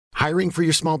Hiring for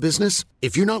your small business?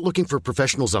 If you're not looking for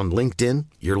professionals on LinkedIn,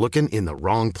 you're looking in the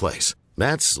wrong place.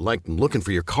 That's like looking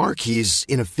for your car keys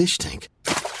in a fish tank.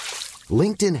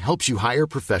 LinkedIn helps you hire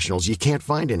professionals you can't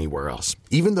find anywhere else,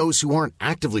 even those who aren't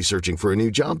actively searching for a new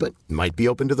job but might be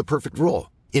open to the perfect role.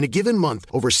 In a given month,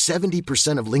 over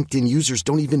 70% of LinkedIn users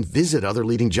don't even visit other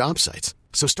leading job sites.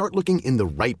 So start looking in the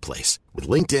right place. With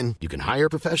LinkedIn, you can hire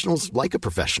professionals like a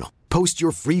professional. Post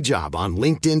your free job on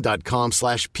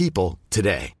linkedin.com/people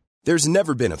today. There's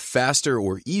never been a faster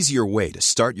or easier way to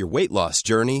start your weight loss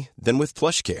journey than with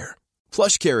PlushCare.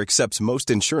 PlushCare accepts most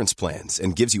insurance plans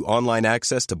and gives you online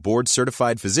access to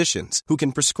board-certified physicians who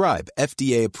can prescribe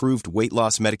FDA-approved weight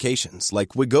loss medications like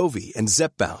Wegovy and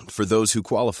Zepbound for those who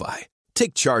qualify.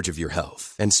 Take charge of your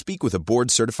health and speak with a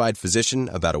board-certified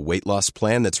physician about a weight loss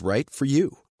plan that's right for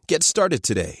you. Get started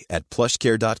today at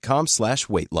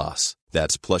plushcare.com/weight loss.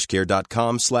 That's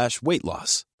plushcare.com/weight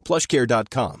loss.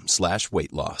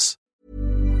 plushcare.com/weight loss.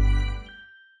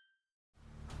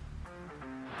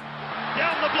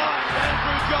 Down the blind,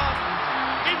 Andrew John.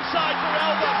 Inside for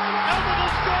Albert. Albert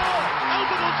will score.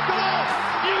 Albert will score.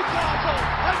 Newcastle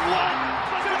have won.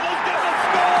 Fiddler's going to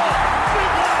score.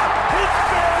 Fiddler, it's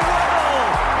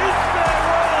farewell. It's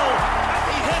farewell. And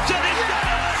he hits it. He's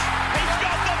done it. He's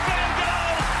got the field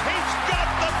goal. He's got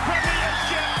the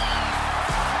premiership.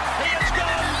 He has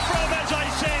gone from, as I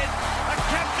said, a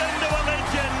captain to a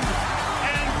legend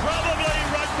and probably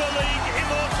rugby league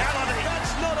immortality.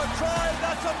 That's not a try.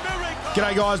 That's a miracle.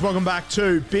 G'day guys, welcome back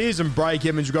to Beers and Break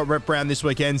Evans. We've got Rep Brown this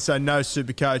weekend, so no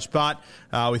Supercoach, but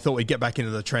we thought we'd get back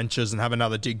into the trenches and have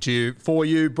another dig for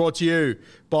you. Brought to you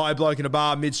by Bloke in a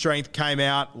Bar. Mid-Strength came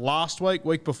out last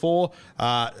week before.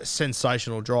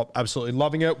 Sensational drop, absolutely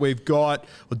loving it.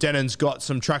 Denon's got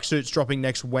some tracksuits dropping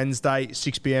next Wednesday,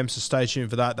 6 p.m, so stay tuned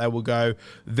for that. They will go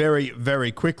very,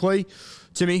 very quickly.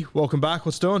 Timmy, welcome back.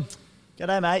 What's doing?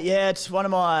 G'day, mate. Yeah, it's one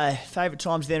of my favourite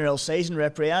times of the NRL season,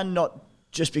 Rep Round. Not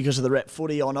just because of the Rep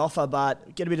footy on offer,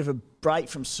 but get a bit of a break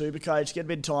from Supercoach, get a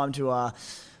bit of time to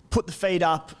put the feet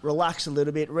up, relax a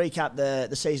little bit, recap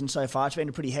the season so far. It's been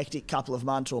a pretty hectic couple of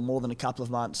months, or more than a couple of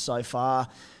months so far.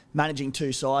 Managing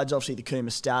two sides, obviously the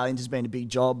Cooma Stallions has been a big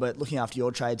job, but looking after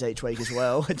your trades each week as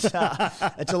well, it's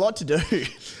a lot to do.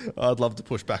 I'd love to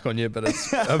push back on you, but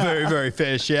it's a very, very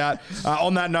fair shout.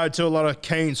 On that note, too, a lot of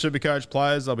keen Supercoach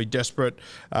players. They'll be desperate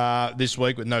this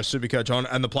week with no Supercoach on,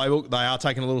 and the playbook, they are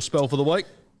taking a little spell for the week.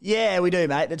 Yeah, we do,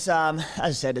 mate. It's as I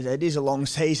said, it is a long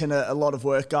season, a lot of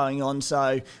work going on.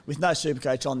 So with no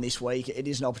Supercoach on this week, it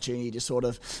is an opportunity to sort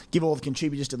of give all the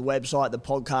contributors to the website, the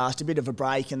podcast, a bit of a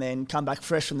break, and then come back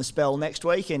fresh from the spell next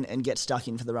week and get stuck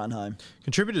in for the run home.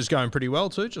 Contributors going pretty well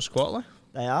too, just quietly.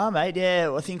 They are, mate.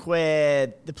 Yeah, I think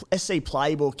the SC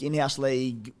Playbook in-house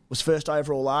league was first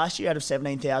overall last year out of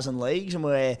 17,000 leagues, and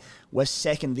we're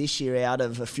second this year out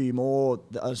of a few more.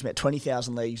 I was about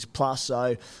 20,000 leagues plus.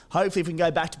 So hopefully, if we can go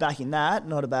back to back in that,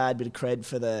 not a bad bit of cred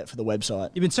for the website.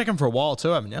 You've been second for a while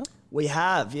too, haven't you? We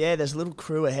have. Yeah, there's a little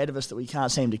crew ahead of us that we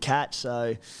can't seem to catch.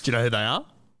 So do you know who they are?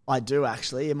 I do,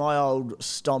 actually. In my old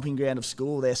stomping ground of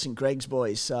school, they're St Greg's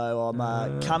boys. So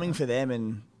I'm coming for them,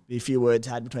 and a few words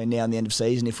had between now and the end of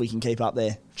season if we can keep up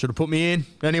there. Should have put me in.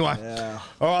 Anyway. Yeah.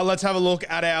 All right, let's have a look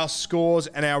at our scores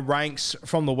and our ranks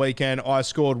from the weekend. I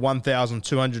scored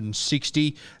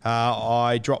 1,260.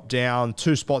 I dropped down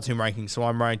 2 spots in ranking, so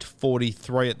I'm ranked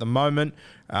 43 at the moment.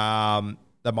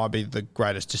 That might be the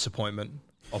greatest disappointment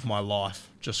of my life,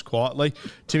 just quietly.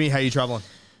 Timmy, how are you travelling?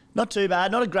 Not too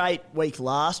bad. Not a great week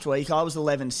last week. I was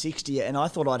 1160, and I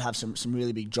thought I'd have some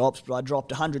really big drops, but I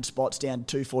dropped 100 spots down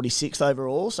to 246th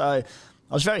overall, so I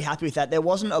was very happy with that. There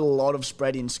wasn't a lot of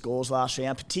spread in scores last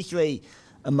round, particularly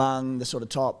among the sort of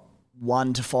top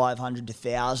 1 to 500 to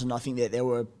 1,000. I think that there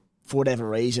were, for whatever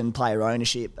reason, player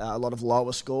ownership, a lot of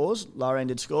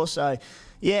lower-ended scores. So,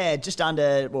 yeah, just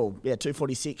under,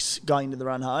 246 going into the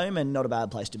run home, and not a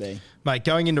bad place to be. Mate,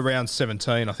 going into round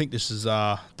 17, I think this is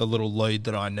the little lead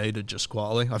that I needed, just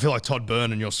quietly. I feel like Todd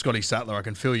Byrne and your Scotty Sattler. I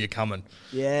can feel you coming.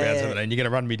 Yeah. Round 17. You're going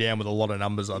to run me down with a lot of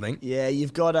numbers, I think. Yeah,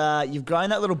 you've grown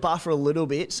that little buffer a little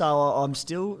bit, so I'm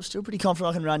still pretty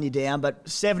confident I can run you down, but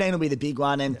 17 will be the big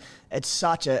one, and it's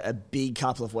such a big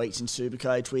couple of weeks in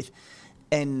Supercoach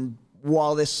and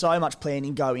while there's so much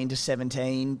planning going into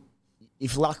 17,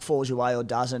 if luck falls your way or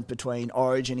doesn't, between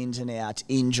origin ins and outs,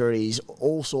 injuries,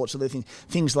 all sorts of other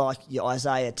things like your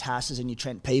Isaiah Tasses and your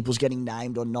Trent Peoples getting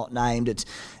named or not named, it's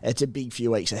a big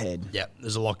few weeks ahead. Yeah,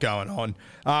 there's a lot going on.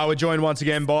 We're joined once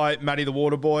again by Matty the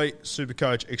Waterboy,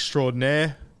 Supercoach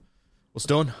extraordinaire. What's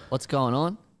doing? What's going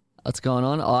on?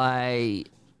 I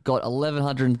got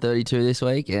 1,132 this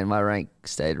week, and my rank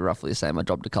stayed roughly the same. I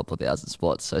dropped a couple of thousand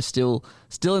spots, so still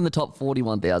in the top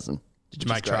 41,000. Did you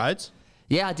make trades?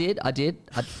 Yeah, I did. I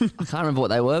can't remember what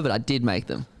they were, but I did make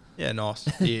them. Yeah, nice.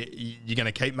 You're going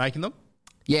to keep making them?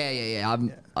 Yeah.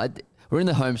 We're in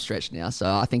the home stretch now, so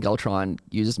I think I'll try and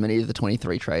use as many of the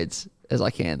 23 trades as I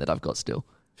can that I've got still.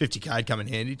 50K come in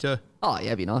handy too. Oh, yeah,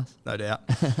 it'd be nice. No doubt.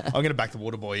 I'm going to back the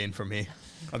water boy in from here.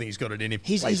 I think he's got it in him.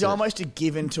 He's almost a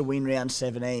given to win round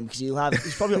 17 because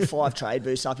he's probably got 5 trade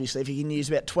boosts up his sleeve. He can use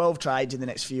about 12 trades in the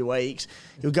next few weeks.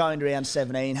 He'll go into round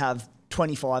 17, have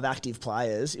 25 active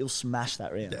players. He'll smash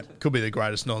that round. Yeah, could be the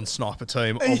greatest non-sniper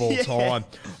team of all time.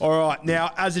 All right,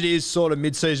 now as it is sort of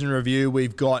mid-season review,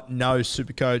 we've got no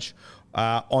Supercoach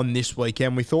on this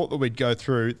weekend. We thought that we'd go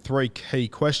through 3 key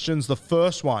questions. The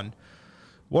first one,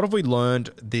 what have we learned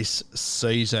this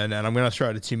season? And I'm going to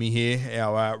throw to Timmy here,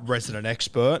 our resident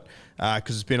expert, because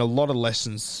there's been a lot of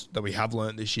lessons that we have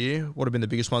learned this year. What have been the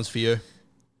biggest ones for you?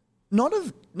 Not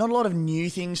a lot of new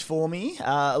things for me.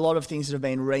 A lot of things that have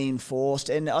been reinforced.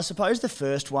 And I suppose the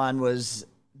first one was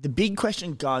the big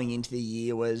question going into the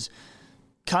year was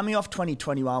coming off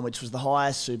 2021, which was the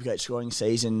highest Supercoach scoring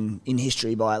season in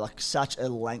history by like such a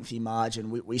lengthy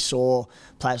margin. We saw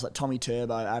players like Tommy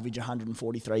Turbo average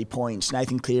 143 points.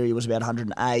 Nathan Cleary was about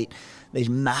 108. These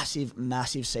massive,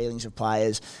 massive ceilings of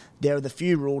players. There were the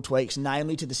few rule tweaks,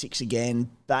 namely to the 6 again,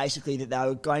 basically that they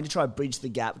were going to try to bridge the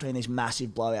gap between these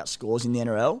massive blowout scores in the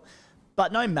NRL,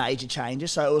 but no major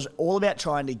changes. So it was all about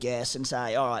trying to guess and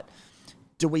say, all right,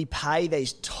 do we pay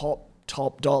these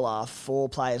top dollar for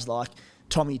players like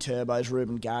Tommy Turbos,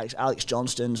 Ruben Garricks, Alex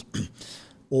Johnstons,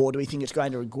 or do we think it's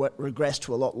going to regress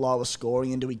to a lot lower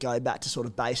scoring, and do we go back to sort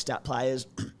of base stat players?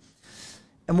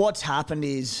 And what's happened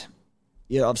is,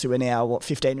 obviously we're now,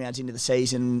 15 rounds into the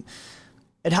season.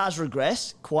 It has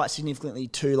regressed quite significantly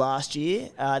to last year.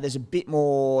 There's a bit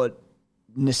more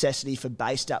necessity for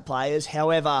base stat players.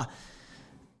 However,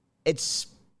 it's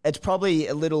probably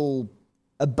a little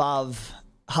above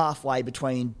halfway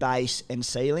between base and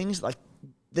ceilings. Like,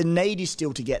 the need is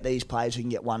still to get these players who can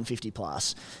get 150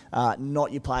 plus,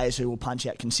 not your players who will punch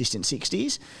out consistent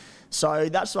 60s. So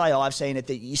that's the way I've seen it,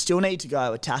 that you still need to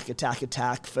go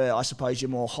attack for, I suppose, your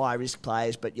more high-risk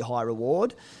players but your high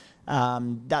reward.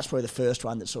 That's probably the first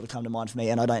one that's sort of come to mind for me,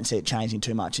 and I don't see it changing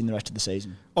too much in the rest of the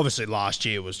season. Obviously, last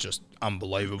year was just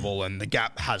unbelievable, and the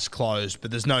gap has closed, but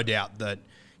there's no doubt that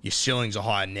your ceilings are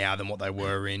higher now than what they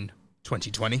were in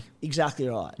 2020. Exactly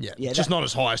right. Yeah, just not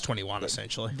as high as 21,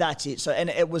 essentially. That's it. So, and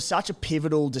it was such a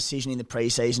pivotal decision in the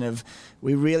preseason of,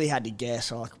 we really had to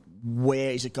guess, like, where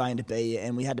is it going to be?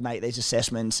 And we had to make these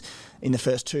assessments in the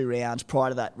first 2 rounds prior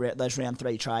to that, those round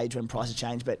 3 trades when prices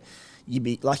changed. But you'd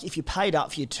be like, if you paid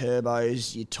up for your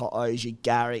Turbos, your To'os, your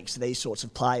Garricks, these sorts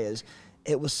of players,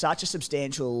 it was such a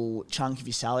substantial chunk of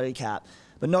your salary cap.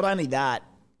 But not only that,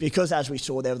 because as we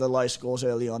saw there were the low scores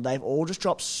early on, they've all just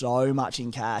dropped so much in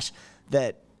cash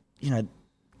that,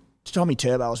 Tommy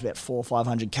Turbo was about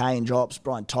 400-500K in drops.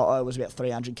 Brian To'o was about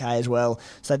 300K as well.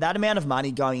 So that amount of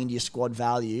money going into your squad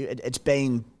value, it's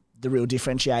been the real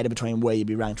differentiator between where you'd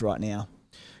be ranked right now.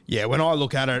 Yeah, when I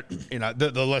look at it,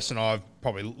 the lesson I've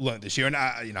probably learnt this year, and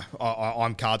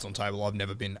I'm cards on table. I've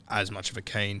never been as much of a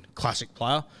keen classic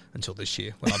player until this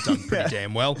year when I've done pretty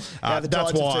damn well.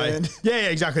 That's why. Yeah,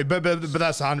 exactly. But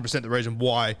that's 100% the reason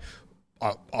why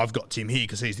I've got Tim here,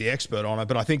 because he's the expert on it.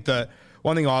 But I think that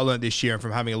one thing I learned this year, and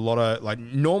from having a lot of,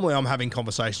 normally I'm having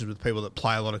conversations with people that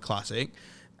play a lot of classic,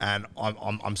 and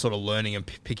I'm sort of learning and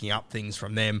picking up things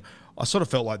from them. I sort of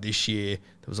felt like this year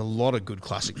there was a lot of good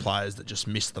classic players that just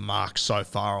missed the mark so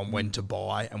far on when to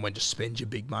buy and when to spend your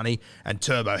big money. And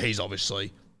Turbo, he's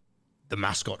obviously the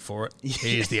mascot for it.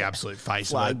 He is the absolute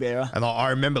face Flag of it. Bearer. And I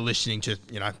remember listening to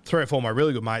 3 or 4 of my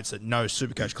really good mates that know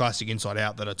Supercoach Classic inside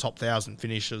out, that are top 1,000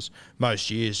 finishers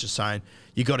most years, just saying,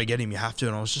 you got to get him, you have to.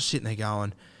 And I was just sitting there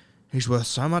going, he's worth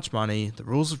so much money. The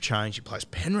rules have changed. He plays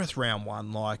Penrith round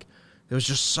 1. There was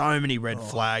just so many red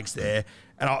flags there.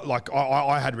 And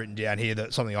I had written down here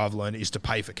that something I've learned is to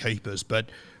pay for keepers, but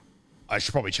I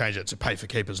should probably change it to pay for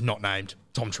keepers not named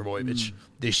Tom Trbojevic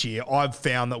this year. I've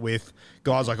found that with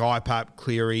guys like IPAP,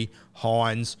 Cleary,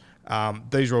 Hines,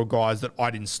 these are all guys that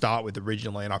I didn't start with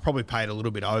originally, and I probably paid a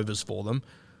little bit overs for them.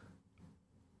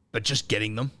 But just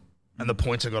getting them and the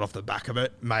points I got off the back of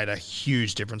it made a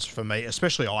huge difference for me,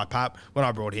 especially IPAP. When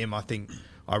I brought him, I think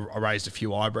I raised a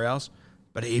few eyebrows.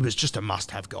 But he was just a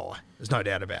must-have guy. There's no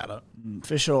doubt about it.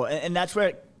 For sure. And that's where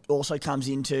it also comes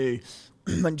into,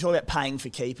 when you talk about paying for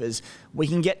keepers, we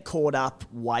can get caught up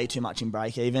way too much in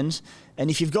break-evens. And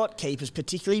if you've got keepers,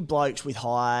 particularly blokes with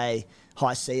high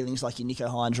ceilings like your Nico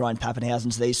Hines, Ryan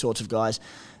Pappenhausens, these sorts of guys,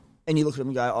 and you look at them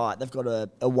and go, all right, they've got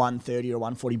a 130 or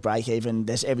 140 break-even,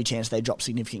 there's every chance they drop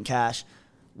significant cash.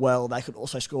 well, they could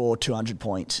also score 200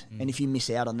 points. And if you miss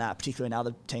out on that, particularly when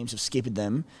other teams have skipped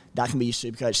them, that can be your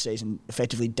Supercoach season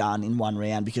effectively done in one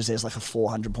round because there's like a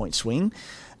 400-point swing.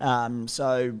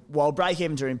 So while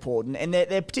break-evens are important, and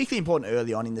they're particularly important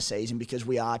early on in the season because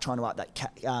we are trying to up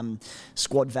that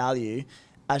squad value,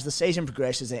 as the season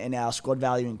progresses and our squad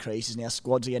value increases and our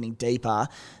squads are getting deeper,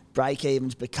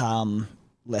 break-evens become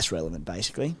less relevant,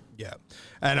 basically. Yeah.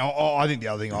 And I think the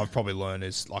other thing I've probably learned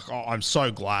is, like, I'm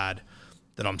so glad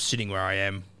that I'm sitting where I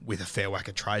am with a fair whack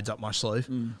of trades up my sleeve.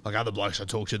 Like other blokes I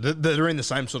talk to, that are in the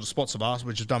same sort of spots of us,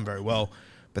 which have done very well,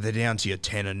 but they're down to your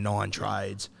 10 and 9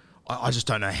 trades. I just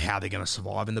don't know how they're going to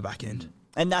survive in the back end.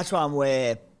 And that's one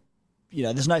where,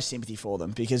 there's no sympathy for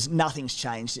them because nothing's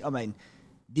changed. I mean,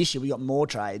 this year we got more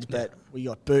trades, but we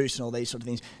got boosts and all these sort of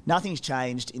things. Nothing's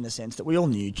changed in the sense that we all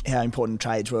knew how important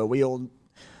trades were.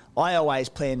 I always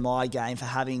plan my game for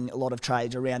having a lot of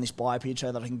trades around this bye period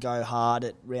so that I can go hard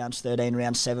at rounds 13,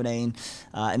 round 17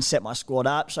 and set my squad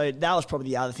up. So that was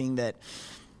probably the other thing that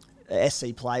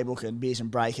SC Playbook and Beers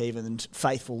and Break Even and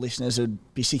faithful listeners would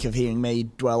be sick of hearing me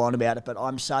dwell on about it, but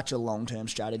I'm such a long-term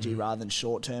strategy rather than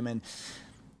short-term. And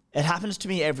it happens to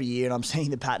me every year and I'm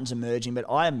seeing the patterns emerging, but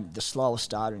I am the slowest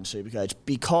starter in Supercoach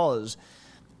because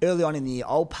early on in the year,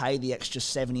 I'll pay the extra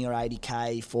 70 or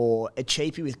 80K for a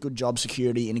cheapie with good job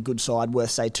security and a good side worth,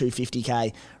 say,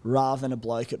 250K rather than a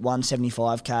bloke at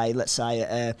 175K, let's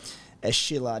say a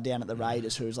Schiller down at the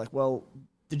Raiders who's like, well,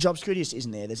 the job security just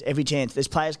isn't there. There's every chance. There's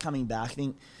players coming back. I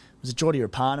think was it Jordy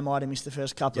Rapana might have missed the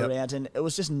first couple of rounds, and it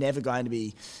was just never going to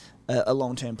be a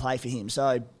long-term play for him.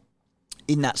 So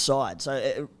in that side.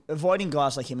 So avoiding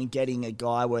guys like him and getting a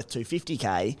guy worth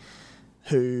 250K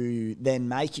who then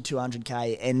make you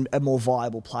 200K and are more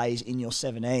viable plays in your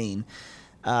 17,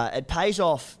 it pays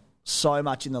off so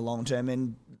much in the long term.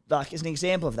 And like as an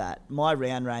example of that, my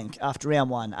round rank after round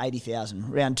 1, 80,000.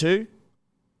 Round 2,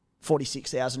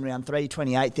 46,000. Round 3,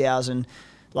 28,000.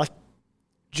 Like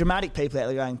dramatic people out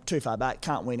there going too far back,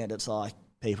 can't win it. It's like,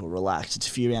 people relax. It's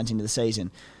a few rounds into the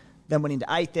season. Then went into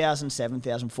 8,000,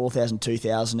 7,000, 4,000,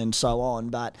 2,000 and so on.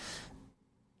 But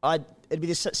it'd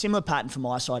be a similar pattern from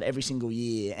my side every single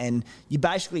year. And you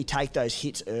basically take those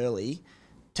hits early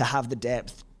to have the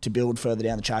depth to build further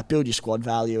down the track, build your squad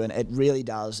value, and it really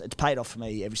does. It's paid off for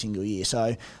me every single year.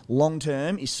 So long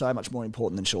term is so much more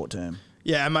important than short term.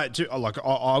 Yeah, mate. Like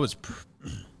I was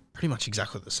pretty much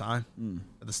exactly the same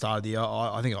at the start of the year.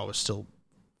 I think I was still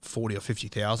 40 or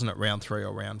 50,000 at round 3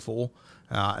 or round 4,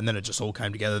 and then it just all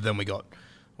came together. Then we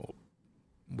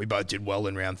both did well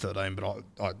in round 13, but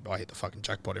I hit the fucking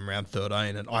jackpot in round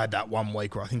 13, and I had that 1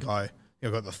 week where I think I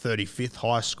got the 35th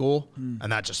highest score,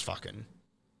 and that just fucking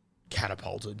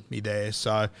catapulted me there.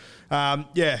 So,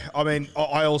 yeah, I mean,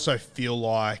 I also feel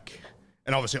like,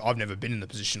 and obviously I've never been in the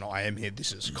position I am here.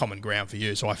 This is common ground for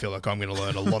you, so I feel like I'm going to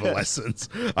learn a lot of lessons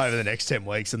over the next 10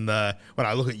 weeks. And when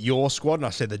I look at your squad and I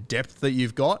see the depth that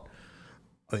you've got,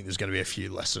 I think there's going to be a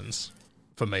few lessons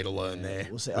for me to learn there.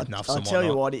 We'll see. I'll tell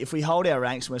you what, if we hold our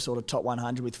ranks and we're sort of top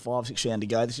 100 with 5-6 rounds to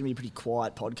go, this is going to be a pretty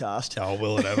quiet podcast. Oh,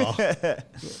 will it ever?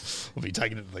 We'll be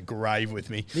taking it to the grave with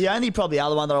me. The only probably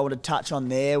other one that I want to touch on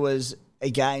there was,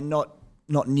 again, not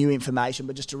new information,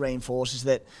 but just to reinforce, is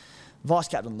that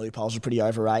vice-captain loopholes are pretty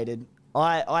overrated.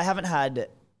 I haven't had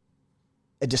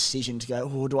a decision to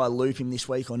go, do I loop him this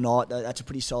week or not? That's a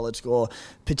pretty solid score,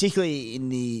 particularly in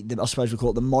the I suppose we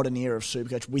call it the modern era of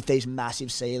Supercoach with these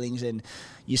massive ceilings, and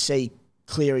you see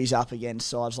Cleary's up against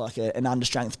sides like an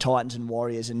understrength Titans and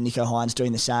Warriors and Nico Hines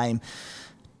doing the same.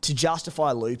 To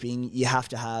justify looping, you have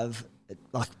to have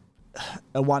like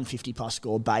a 150 plus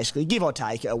score, basically, give or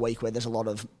take a week where there's a lot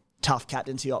of tough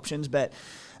captaincy options, but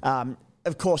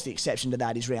of course, the exception to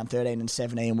that is round 13 and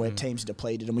 17 where teams are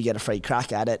depleted and we get a free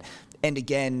crack at it. And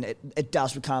again, it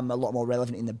does become a lot more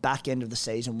relevant in the back end of the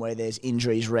season where there's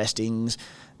injuries, restings,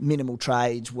 minimal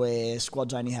trades, where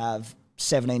squads only have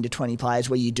 17 to 20 players,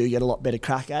 where you do get a lot better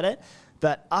crack at it.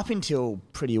 But up until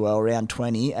pretty well round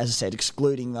 20, as I said,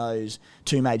 excluding those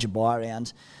 2 major bye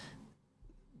rounds,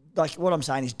 like what I'm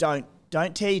saying is don't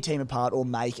tear your team apart or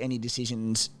make any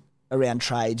decisions around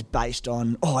trades based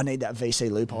on, I need that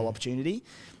VC loophole opportunity.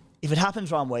 If it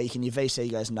happens 1 week and your VC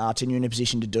goes nuts and you're in a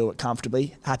position to do it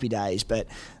comfortably, happy days, but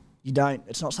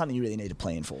it's not something you really need to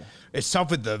plan for. It's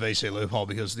tough with the VC loophole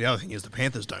because the other thing is the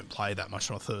Panthers don't play that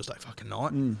much on a Thursday fucking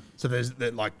night. So there's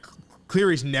like,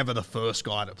 Cleary's never the first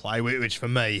guy to play, which for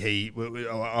me,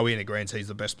 are we in agreement he's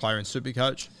the best player in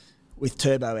Supercoach? With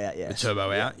Turbo out, yes. With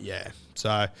Turbo out, yeah.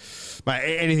 So,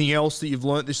 mate, anything else that you've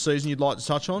learnt this season you'd like to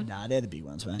touch on? Nah, they're the big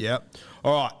ones, mate. Yep.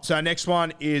 All right, so next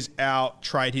one is our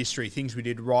trade history. Things we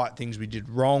did right, things we did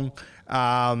wrong.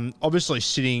 Obviously,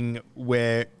 sitting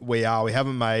where we are, we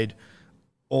haven't made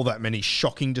all that many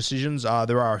shocking decisions.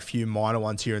 There are a few minor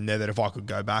ones here and there that if I could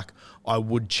go back, I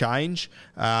would change.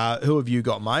 Who have you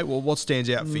got, mate? Well, what stands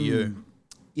out for you?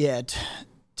 Yeah,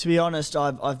 to be honest,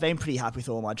 I've been pretty happy with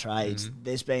all my trades.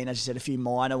 There's been, as you said, a few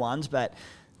minor ones, but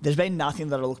there's been nothing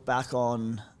that I look back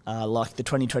on like the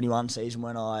 2021 season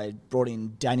when I brought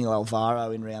in Daniel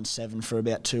Alvaro in round 7 for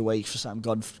about 2 weeks for some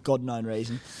God-known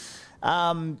reason.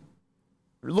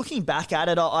 Looking back at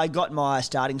it, I got my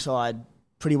starting side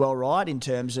pretty well right in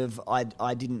terms of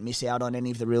I didn't miss out on any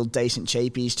of the real decent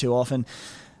cheapies too often.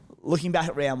 Looking back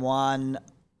at round 1,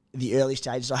 the early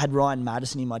stages, I had Ryan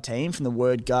Madison in my team from the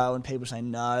word go, and people were saying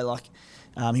no, like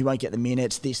he won't get the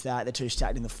minutes, this, that, they're too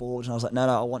stacked in the forwards. And I was like, no,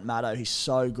 I want Maddo, he's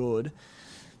so good.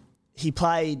 He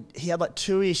had like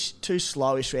two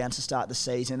slowish rounds to start the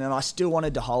season, and I still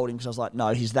wanted to hold him because I was like, no,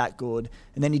 he's that good.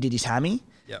 And then he did his hammy.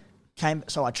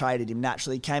 So I traded him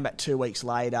naturally, came back 2 weeks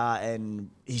later, and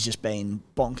he's just been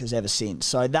bonkers ever since.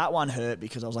 So that one hurt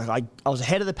because I was like, I was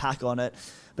ahead of the pack on it,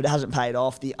 but it hasn't paid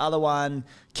off. The other one,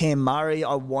 Cam Murray,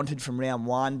 I wanted from round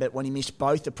 1, but when he missed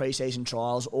both the preseason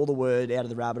trials, all the word out of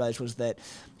the Rabbitohs was that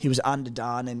he was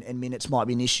underdone and minutes might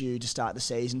be an issue to start the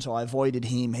season, so I avoided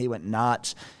him. He went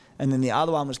nuts. And then the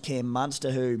other one was Cam Munster,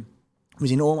 who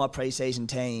was in all my preseason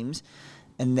teams,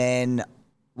 and then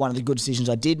one of the good decisions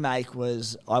I did make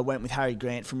was I went with Harry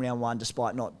Grant from round 1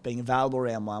 despite not being available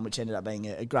round 1, which ended up being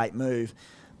a great move.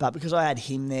 But because I had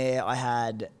him there,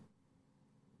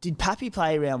 did Pappy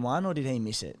play round 1 or did he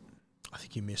miss it? I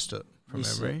think he missed it from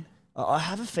memory. I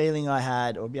have a feeling I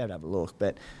had, or I'll be able to have a look,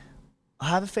 but I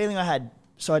have a feeling I had,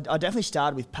 so I definitely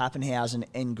started with Pappenhausen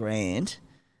and Grant.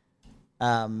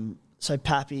 So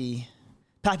Pappy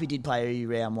did play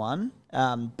round 1,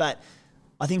 but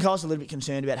I think I was a little bit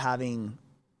concerned about having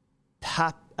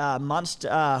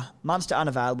Munster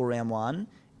unavailable round 1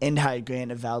 and Harry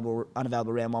Grant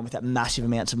unavailable round 1 with that massive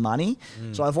amounts of money.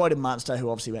 So I avoided Munster,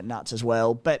 who obviously went nuts as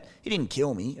well, but he didn't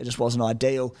kill me. It just wasn't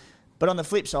ideal. But on the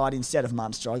flip side, instead of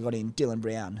Munster, I got in Dylan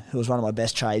Brown, who was one of my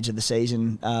best trades of the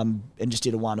season, and just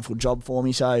did a wonderful job for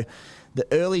me. So the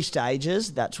early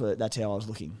stages, that's how I was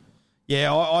looking.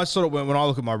 Yeah, I sort of, when I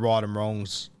look at my right and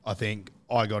wrongs, I think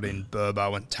I got in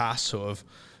Burbo and Tass, who have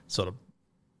sort of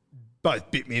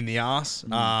both bit me in the arse.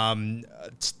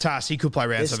 Tass, he could play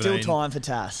round 17. There's still time for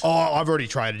Tass. I've already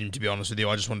traded him, to be honest with you.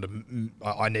 I just wanted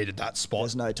I needed that spot.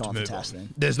 There's no time for Tass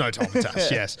then. There's no time for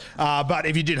Tass, yes. But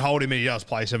if you did hold him and he does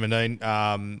play 17,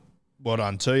 well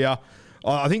done to you.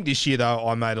 I think this year, though,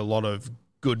 I made a lot of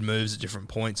good moves at different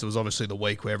points. It was obviously the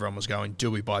week where everyone was going, do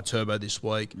we buy Turbo this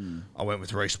week? I went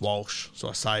with Reece Walsh, so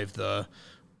I saved the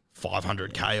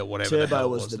 500k or whatever. Turbo the hell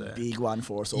was the there. big one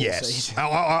for us all season.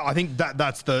 I think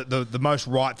that's the most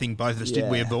right thing both of us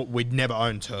did. We'd never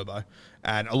owned Turbo,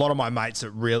 and a lot of my mates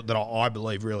that I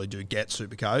believe really do get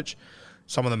Supercoach.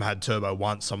 Some of them had Turbo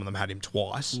once, some of them had him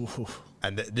twice,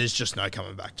 and there's just no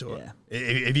coming back to it.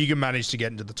 If you can manage to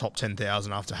get into the top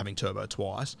 10,000 after having Turbo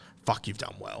twice, fuck, you've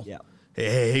done well.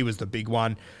 He was the big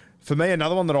one. For me,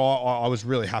 another one that I was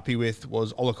really happy with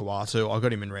was Olakau'atu. I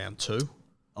got him in round 2.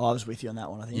 I was with you on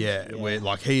that one, I think. Yeah. Where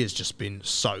he has just been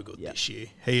so good this year.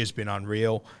 He has been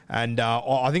unreal. And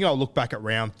I think I'll look back at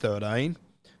round 13,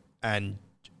 and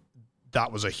that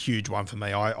was a huge one for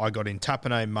me. I got in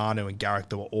Tapine, Manu, and Garrick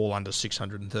that were all under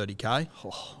 630k.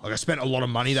 I spent a lot of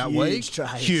money that week.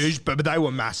 Trades. Huge, but they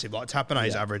were massive. Like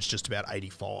Tapine's averaged just about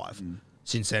 85.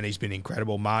 Since then, he's been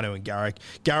incredible. Manu and Garrick.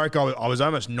 Garrick, I was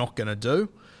almost not going to do.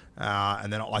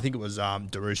 And then I think it was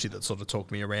Darusi that sort of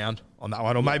talked me around on that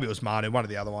one. Or maybe it was Manu, one of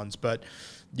the other ones. But,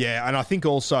 yeah, and I think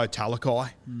also Talakai.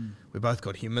 We both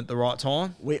got him at the right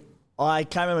time. I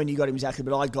can't remember when you got him exactly,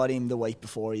 but I got him the week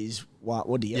before his...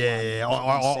 What did he get?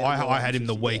 I had him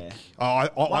the week. I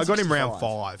got him round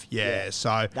 5.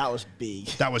 So... That was big.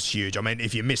 That was huge. I mean,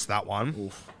 if you missed that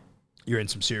one, you're in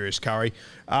some serious curry.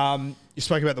 You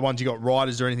spoke about the ones you got right.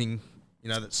 Is there anything...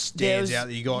 that stands out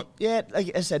that you got? Yeah,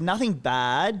 like I said, nothing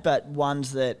bad, but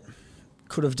ones that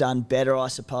could have done better, I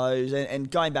suppose.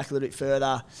 And going back a little bit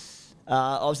further,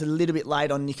 I was a little bit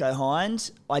late on Nico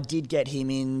Hines. I did get him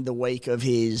in the week of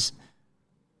his,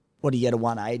 what did he get, a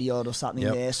 180 odd or something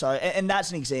there. So, and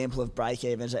that's an example of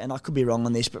break-evens, and I could be wrong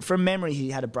on this, but from memory,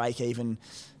 he had a break-even,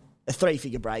 a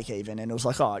 3-figure break-even, and it was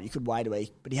like, you could wait a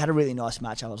week. But he had a really nice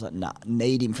match. I was like,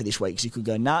 need him for this week because he could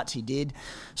go nuts. He did.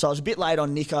 So I was a bit late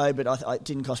on Nico, but it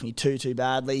didn't cost me too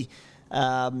badly.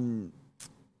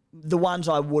 The ones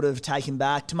I would have taken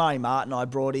back, Tamari Martin I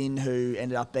brought in, who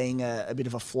ended up being a bit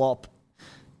of a flop.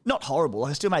 Not horrible.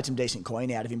 I still made some decent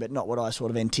coin out of him, but not what I sort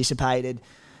of anticipated.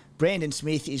 Brandon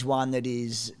Smith is one that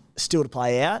is still to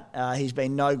play out. He's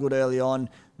been no good early on.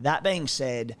 That being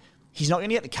said, he's not going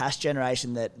to get the cash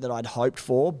generation that I'd hoped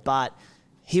for, but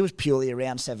he was purely a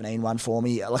round 17 one for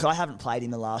me. Like, I haven't played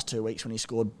him the last 2 weeks when he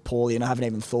scored poorly, and I haven't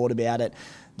even thought about it.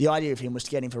 The idea of him was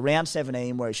to get him for round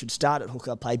 17, where he should start at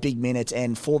hooker, play big minutes,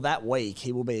 and for that week,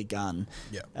 he will be a gun.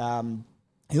 Yeah.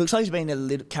 He looks like he's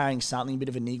been carrying something, a bit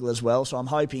of a niggle as well, so I'm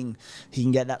hoping he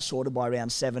can get that sorted by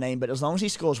round 17. But as long as he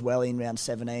scores well in round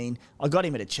 17, I got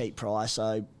him at a cheap price,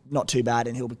 so not too bad,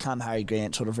 and he'll become Harry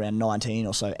Grant sort of round 19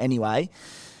 or so anyway.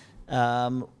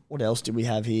 What else did we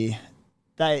have here?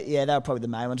 They were probably the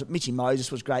main ones. Mitchy Moses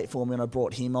was great for me when I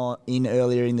brought him in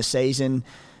earlier in the season.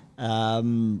 They're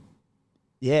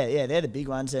the big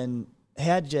ones. And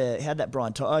how'd that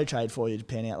Brian To'o trade for you to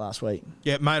pan out last week?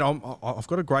 Yeah, mate, I've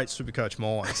got a great Supercoach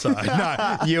mind. So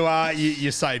no,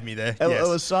 you saved me there. It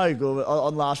was so good.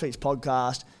 On last week's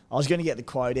podcast, I was going to get the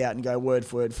quote out and go word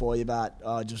for word for you, but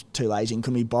I was just too lazy and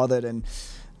couldn't be bothered. And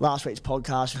last week's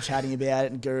podcast, we're chatting about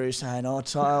it, and Guru saying,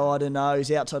 To'o, I don't know,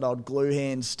 he's outside old glue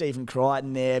hands, Stephen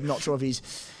Crichton there. I'm not sure if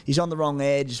he's on the wrong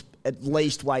edge. At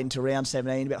least wait until round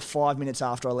 17, about 5 minutes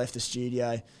after I left the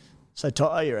studio. So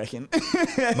To'o, you reckon?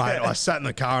 Mate, I sat in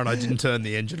the car and I didn't turn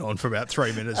the engine on for about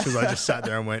 3 minutes because I just sat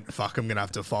there and went, fuck, I'm going to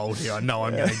have to fold here. I know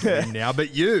I'm going to get him now.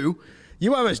 But you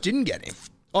almost didn't get him.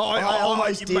 I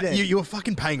almost didn't. You were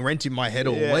fucking paying rent in my head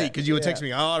all week because you were texting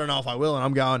me, I don't know if I will. And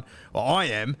I'm going, well, I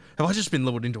am. Have I just been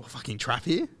lured into a fucking trap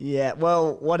here? Yeah,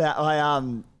 well,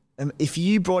 if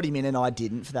you brought him in and I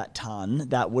didn't for that ton,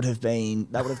 that would have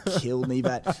killed me.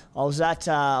 But I was at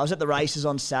the races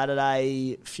on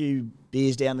Saturday, a few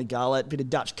beers down the gullet, bit of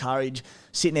Dutch courage,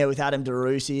 sitting there with Adam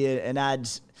DeRusi and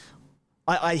Ads.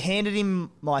 I handed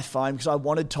him my phone because I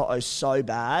wanted To'o so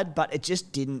bad, but it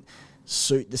just didn't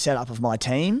suit the setup of my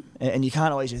team. And you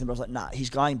can't always do them. But I was like, nah, he's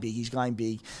going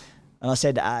big. And I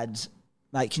said to Ads,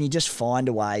 mate, can you just find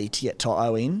a way to get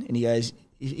To'o in? And he goes,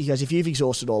 if you've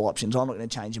exhausted all options, I'm not going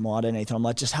to change your mind or anything. I'm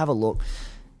like, just have a look.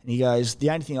 And he goes, the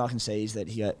only thing I can see is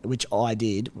that which I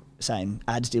did, same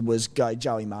Ads did, was go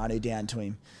Joey Manu down to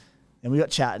him. And we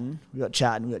got chatting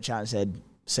and said,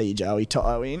 see you, Joey,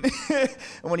 To'o in. And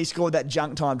when he scored that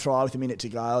junk time try with a minute to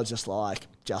go, I was just like,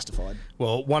 justified.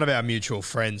 Well, one of our mutual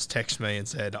friends texted me and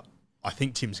said, I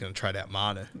think Tim's going to trade out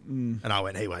Manu. And I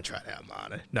went, he won't trade out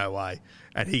Manu. No way.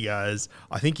 And he goes,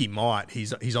 I think he might.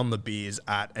 He's on the beers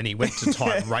and he went to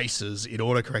type races. It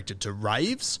autocorrected to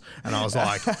raves. And I was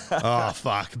like, oh,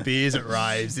 fuck, beers at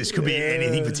raves. This could be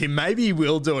anything for Tim. Maybe he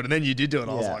will do it. And then you did do it.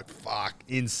 I was like, fuck,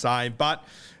 insane. But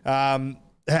how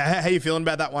are you feeling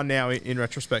about that one now in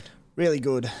retrospect? Really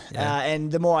good. Yeah.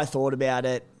 And the more I thought about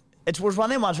it, it was one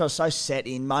of them ones where I was so set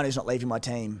in, Manu's not leaving my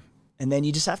team. And then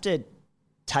you just have to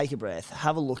take a breath,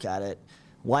 have a look at it,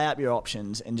 weigh up your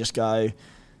options and just go,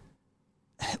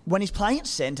 when he's playing at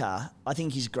centre, I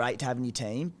think he's great to have in your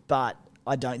team, but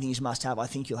I don't think he's a must-have. I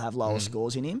think you'll have lower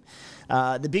scores in him.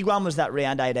 The big one was that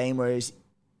round 18, whereas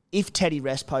if Teddy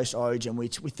rests post-Origin,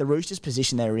 which with the Roosters'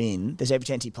 position they're in, there's every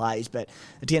chance he plays, but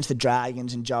against the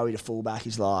Dragons and Joey to fullback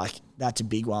is like, that's a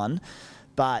big one.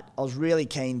 But I was really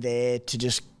keen there to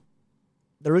just...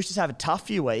 The Roosters have a tough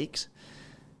few weeks.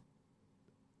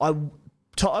 I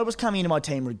was coming into my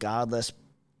team regardless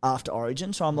after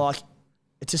Origin, so I'm like,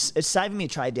 it's saving me a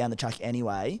trade down the track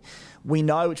anyway. We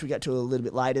know, which we get to a little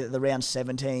bit later, that the round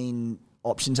 17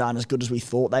 options aren't as good as we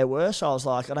thought they were, so I was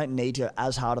like, I don't need to go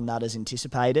as hard on that as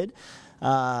anticipated.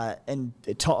 And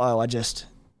To'o, I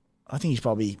think he's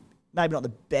probably, maybe not the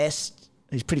best,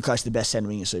 he's pretty close to the best centre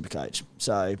wing in Supercoach.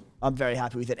 So I'm very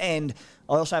happy with it. And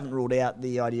I also haven't ruled out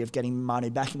the idea of getting Manu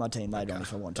back in my team later on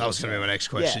if I want to. That was going to be my next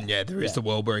question. Yeah, there is the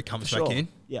world where he comes back in.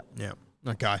 Yeah.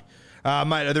 Okay.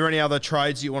 Mate, are there any other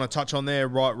trades you want to touch on there?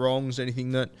 Right, wrongs,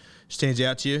 anything that stands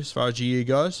out to you as far as your year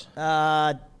goes?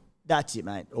 That's it,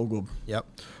 mate. All good. Yep.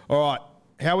 All right.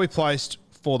 How are we placed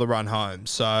for the run home?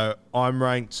 So I'm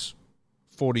ranked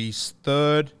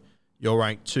 43rd. You're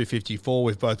ranked 254.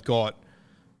 We've both got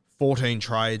 14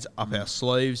 trades up our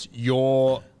sleeves.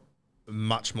 You're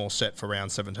much more set for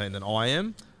round 17 than I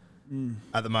am.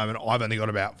 At the moment, I've only got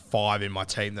about 5 in my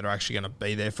team that are actually going to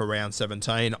be there for round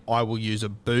 17. I will use a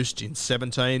boost in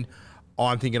 17.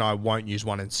 I'm thinking I won't use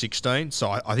one in 16. So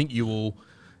I think you will...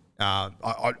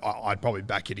 I'd probably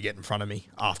back you to get in front of me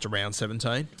after round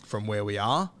 17 from where we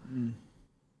are.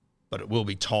 But it will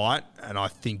be tight, and I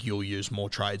think you'll use more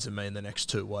trades than me in the next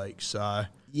 2 weeks. So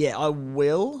yeah, I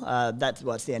will.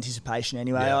 That's the anticipation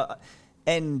anyway. Yeah.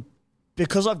 And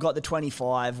because I've got the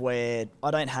 25 where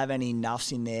I don't have any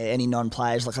nuffs in there, any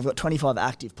non-players, like I've got 25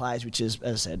 active players, which is,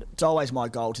 as I said, it's always my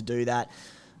goal to do that.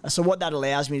 So what that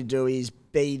allows me to do is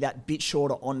be that bit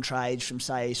shorter on trades from,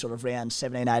 say, sort of round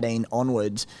 17, 18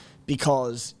 onwards,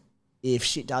 because if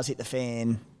shit does hit the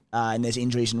fan and there's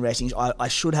injuries and restings, I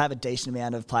should have a decent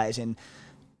amount of players. And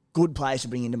good players to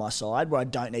bring into my side where I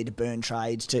don't need to burn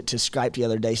trades to scrape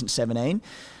together a decent 17.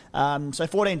 So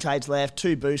 14 trades left,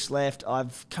 2 boosts left.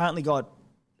 I've currently got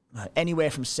anywhere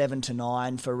from 7 to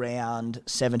 9 for round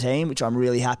 17, which I'm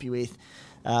really happy with.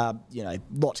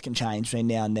 Lots can change between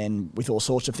now and then with all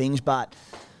sorts of things, but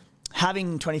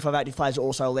having 25 active players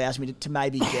also allows me to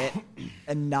maybe get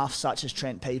enough, such as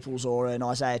Trent Peoples or an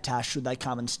Isaiah Tash, should they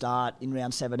come and start in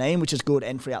round 17, which is good,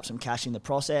 and free up some cash in the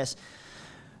process.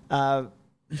 I'll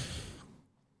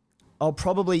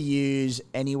probably use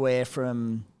anywhere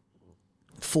from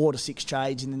 4 to 6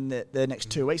 trades in the next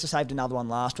 2 weeks. I saved another one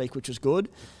last week, which was good,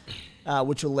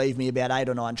 which will leave me about 8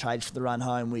 or 9 trades for the run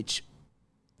home, which,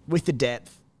 with the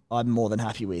depth, I'm more than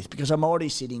happy with, because I'm already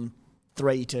sitting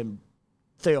 3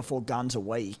 or 4 guns a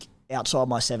week outside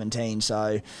my 17.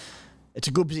 So it's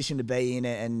a good position to be in,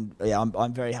 and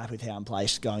I'm very happy with how I'm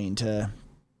placed going into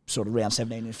sort of round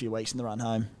 17 in a few weeks in the run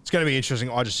home. It's going to be interesting.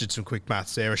 I just did some quick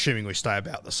maths there, assuming we stay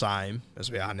about the same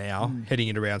as we are now. Heading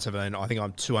into round 17, I think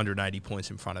I'm 280 points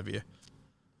in front of you.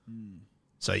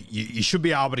 So you should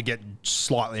be able to get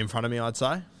slightly in front of me, I'd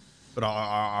say. But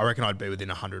I reckon I'd be within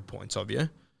 100 points of you.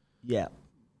 Yeah.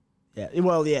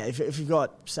 Well, yeah, if you've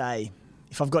got, say,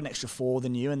 if I've got an extra 4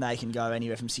 than you and they can go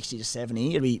anywhere from 60 to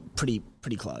 70, it'll be pretty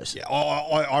close. Yeah,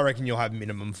 I reckon you'll have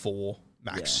minimum 4,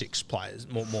 max 6 players,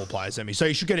 more players than me. So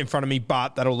you should get in front of me,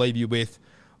 but that'll leave you with,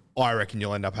 I reckon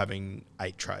you'll end up having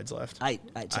 8 trades left. 8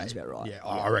 sounds about right. Yeah,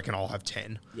 I reckon I'll have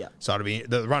 10. Yeah. So it'll be,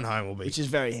 the run home will be... Which is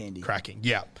very handy. Cracking,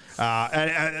 yeah.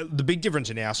 And the big difference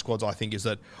in our squads, I think, is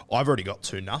that I've already got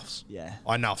 2 nuffs. Yeah.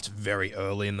 I nuffed very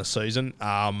early in the season.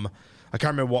 I can't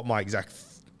remember what my exact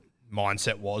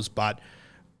mindset was, but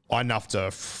I nuffed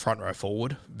a front row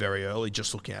forward very early,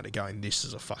 just looking at it going, this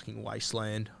is a fucking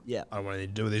wasteland. Yeah. I don't want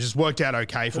anything to do with it. It just worked out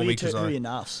okay for me. Who are your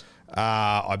nuffs?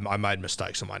 I made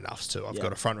mistakes on my nuffs too. I've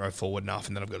got a front row forward nuff,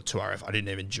 and then I've got a 2RF. I didn't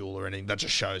even duel or anything. That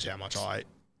just shows how much I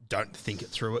don't think it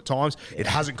through at times. Yeah. It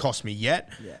hasn't cost me yet,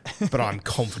 but I'm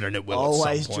confident it will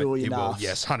Always at some point. duel your it nuffs. will,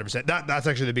 yes, 100%. That's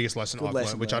actually the biggest lesson I've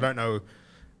learned, which I don't know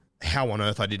how on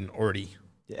earth I didn't already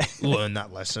learn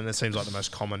that lesson. It seems like the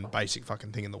most common, basic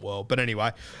fucking thing in the world. But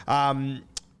anyway,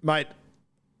 mate,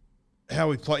 how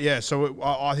we play? Yeah, so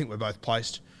I think we're both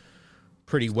placed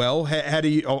pretty well. How do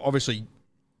you? Obviously,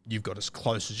 you've got as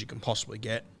close as you can possibly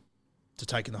get to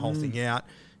taking the whole thing out.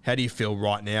 How do you feel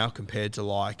right now compared to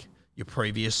like your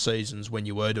previous seasons when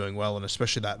you were doing well, and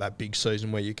especially that big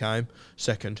season where you came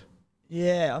second?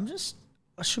 Yeah,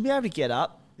 I should be able to get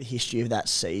up the history of that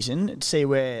season and see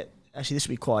where. Actually, this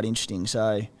would be quite interesting.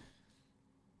 So,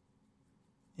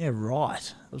 yeah,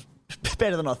 right. It was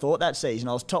better than I thought that season.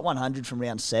 I was top 100 from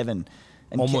round 7.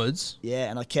 And onwards?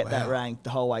 And I kept that rank the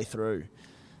whole way through. And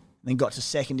then got to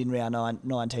second in round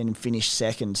 19 and finished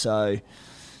second. So,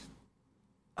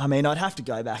 I mean, I'd have to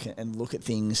go back and look at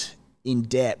things in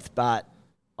depth, but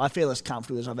I feel as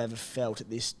comfortable as I've ever felt at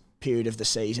this period of the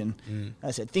season. As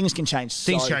I said, things can change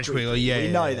Things change quickly, yeah. We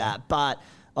know that, but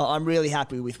I'm really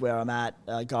happy with where I'm at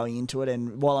going into it.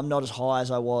 And while I'm not as high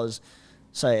as I was,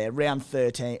 say, round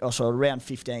 15, I was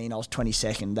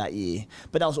 22nd that year.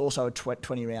 But that was also a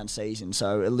 20-round season,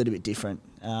 so a little bit different.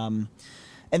 And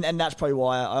that's probably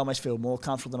why I almost feel more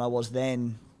comfortable than I was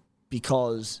then,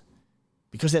 because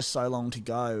there's so long to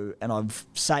go and I've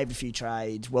saved a few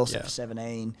trades, well set for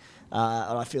 17.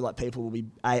 And I feel like people will be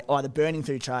either burning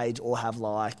through trades or have,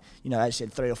 like, as I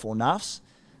said, 3 or 4 nuffs.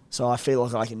 So I feel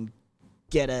like I can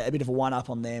get a bit of a one-up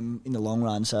on them in the long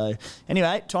run. So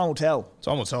anyway, time will tell.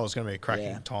 Time will tell. It's going to be a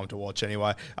cracking time to watch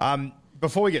anyway.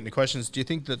 Before we get into questions, do you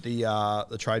think that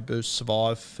the trade boosts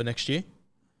survive for next year?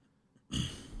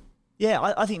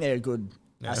 Yeah, I think they're a good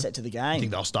asset to the game. You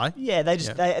think they'll stay? Yeah, they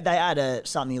add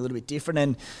something a little bit different.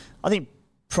 And I think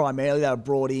primarily they were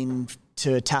brought in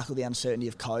to tackle the uncertainty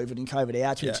of COVID and COVID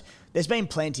outs, which there's been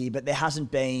plenty, but there hasn't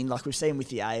been, like we've seen with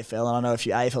the AFL, and I know a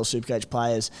few AFL Supercoach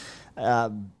players,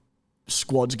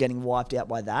 squads getting wiped out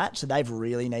by that, so they've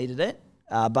really needed it.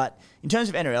 But in terms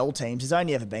of NRL teams, there's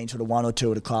only ever been sort of 1 or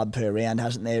 2 at a club per round,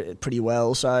 hasn't there? Pretty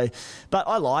well. So, but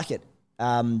I like it.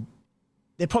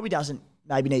 There probably doesn't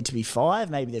maybe need to be 5,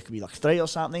 maybe there could be like 3 or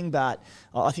something, but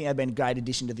I think they've been a great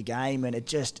addition to the game, and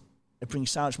it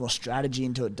brings so much more strategy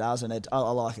into it, doesn't it? I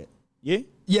like it. You?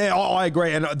 Yeah, I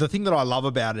agree. And the thing that I love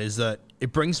about it is that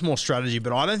it brings more strategy,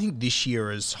 but I don't think this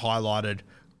year has highlighted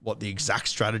what the exact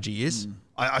strategy is.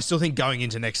 I still think going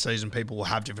into next season, people will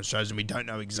have different strategies and we don't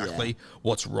know exactly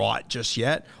what's right just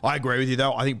yet. I agree with you,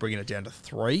 though. I think bringing it down to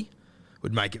 3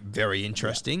 would make it very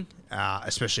interesting,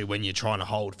 especially when you're trying to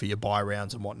hold for your bye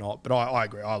rounds and whatnot. But I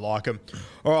agree. I like them.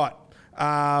 All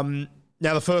right.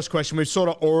 Now, the first question, we've sort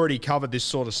of already covered this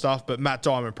sort of stuff, but Matt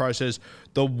Diamond Pro says,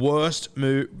 the worst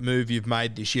move you've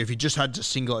made this year, if you just had to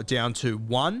single it down to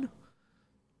one,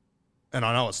 and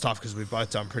I know it's tough because we've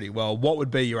both done pretty well, what would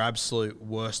be your absolute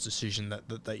worst decision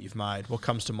that you've made? What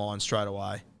comes to mind straight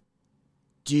away?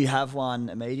 Do you have one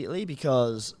immediately?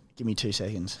 Because give me 2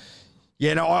 seconds.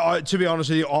 Yeah, no, I to be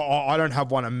honest with you, I don't have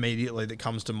one immediately that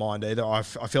comes to mind either. I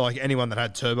feel like anyone that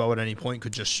had turbo at any point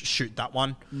could just shoot that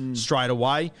one straight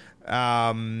away.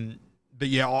 But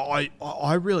yeah,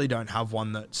 I really don't have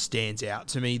one that stands out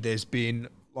to me. There's been,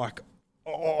 like,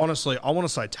 honestly, I want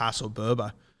to say Tass or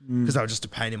Berber because they were just a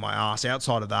pain in my ass.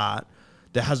 Outside of that,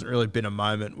 there hasn't really been a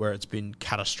moment where it's been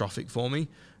catastrophic for me.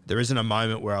 There isn't a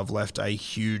moment where I've left a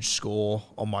huge score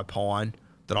on my pine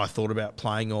that I thought about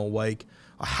playing all week.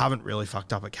 I haven't really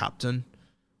fucked up a captain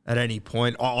at any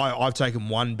point. I've taken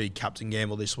one big captain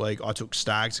gamble this week. I took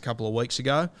Stags a couple of weeks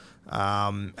ago,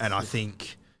 and I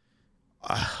think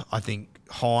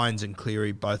Hines and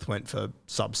Cleary both went for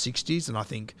sub-60s, and I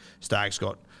think Stags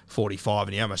got 45,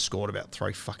 and he almost scored about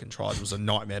 3 fucking tries. It was a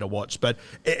nightmare to watch, but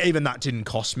even that didn't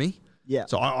cost me. Yeah.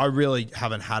 So I really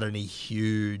haven't had any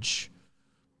huge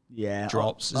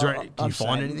drops. Can you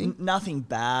find anything? Nothing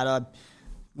bad.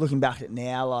 Looking back at it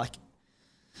now, like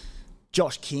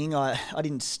Josh King, I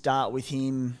didn't start with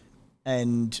him,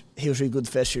 and he was really good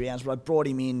the first few rounds, but I brought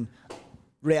him in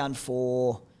round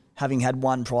 4, having had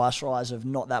one price rise of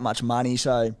not that much money,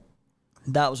 so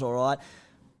that was all right.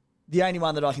 The only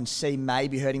one that I can see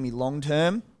maybe hurting me long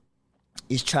term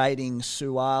is trading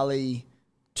Suwali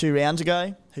 2 rounds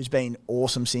ago, who's been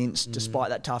awesome since, despite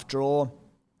that tough draw.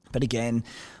 But again,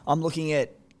 I'm looking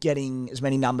at getting as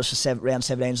many numbers for round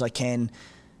 17 as I can,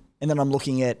 and then I'm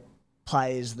looking at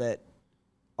players that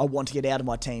I want to get out of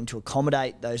my team to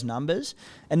accommodate those numbers.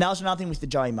 And that was another thing with the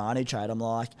Joey Manu trade. I'm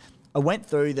like, I went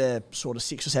through the sort of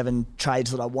 6 or 7 trades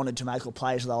that I wanted to make, or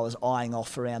players that I was eyeing off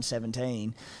for round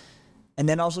 17. And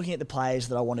then I was looking at the players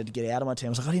that I wanted to get out of my team. I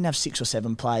was like, I didn't have 6 or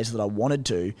 7 players that I wanted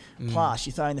to. Plus,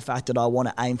 you throw in the fact that I want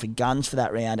to aim for guns for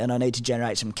that round and I need to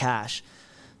generate some cash.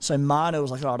 So Manu was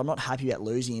like, all right, I'm not happy about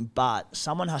losing him, but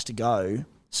someone has to go.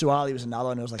 Suwali was another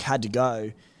one who was like, had to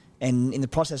go. And in the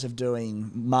process of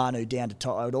doing Manu down to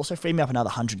top, I would also free me up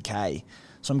another 100K.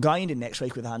 So I'm going into next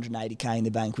week with 180K in the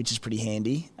bank, which is pretty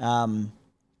handy.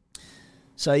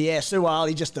 So yeah,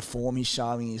 Suwali, just the form he's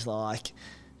showing is like,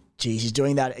 geez, he's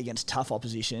doing that against tough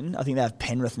opposition. I think they have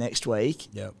Penrith next week.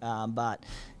 Yep. But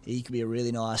he could be a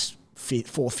really nice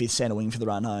 4th centre wing for the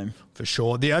run home. For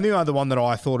sure. The only other one that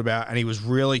I thought about, and he was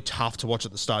really tough to watch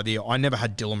at the start of the year, I never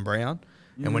had Dylan Brown.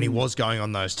 And when he was going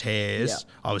on those tears,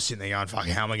 I was sitting there going, fuck,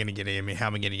 how am I going to get him in? How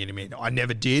am I going to get him in? I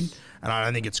never did, and I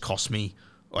don't think it's cost me.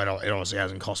 It obviously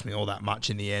hasn't cost me all that much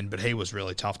in the end, but he was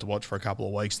really tough to watch for a couple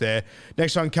of weeks there.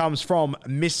 Next one comes from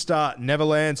Mr.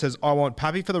 Neverland. Says, I want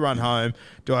Pappy for the run home.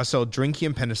 Do I sell Drinky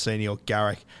and Penasini or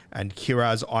Garrick and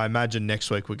Kiraz? I imagine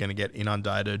next week we're going to get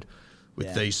inundated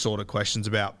with these sort of questions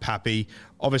about Pappy.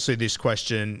 Obviously, this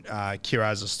question,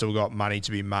 Kiraz has still got money to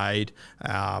be made.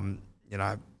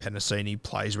 Penasini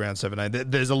plays round 17.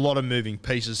 There's a lot of moving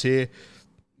pieces here.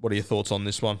 What are your thoughts on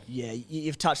this one? Yeah,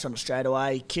 you've touched on it straight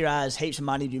away. Kiraz, heaps of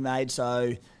money to be made,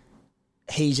 so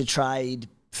he's a trade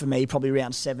for me probably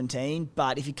around 17.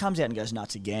 But if he comes out and goes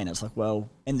nuts again, it's like,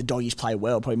 well, and the doggies play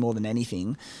well, probably more than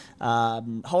anything.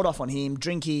 Hold off on him.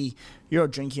 Drinky, you're a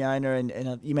Drinky owner,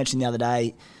 and you mentioned the other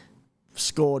day,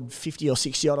 scored 50 or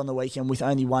 60 odd on the weekend with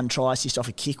only 1 try assist off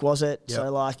a kick, was it? Yep.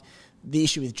 So, like, the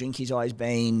issue with Drinky's always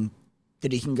been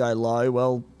that he can go low.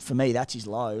 Well, for me, that's his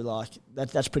low. Like,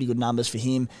 that's pretty good numbers for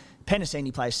him.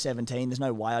 Penasini plays 17. There's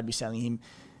no way I'd be selling him.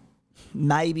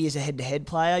 Maybe as a head-to-head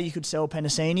player, you could sell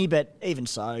Penasini, but even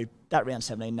so, that round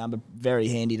 17 number, very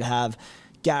handy to have.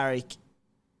 Garrick's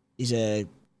a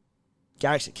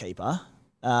keeper.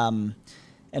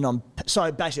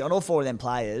 So basically, on all 4 of them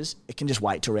players, it can just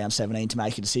wait till round 17 to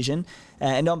make a decision.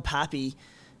 And on Pappy,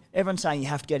 everyone's saying you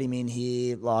have to get him in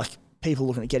here, like, people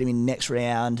looking at getting him in next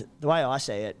round. The way I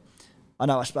see it, I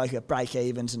know I spoke about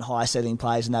break-evens and high-settling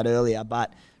plays and that earlier,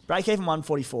 but break-even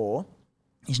 144,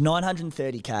 he's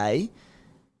 930K.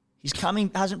 He's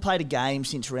hasn't played a game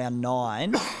since round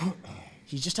 9.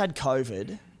 He's just had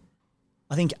COVID.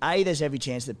 I think, there's every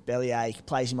chance that Bellyache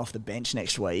plays him off the bench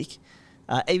next week.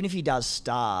 Even if he does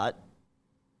start,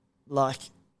 like,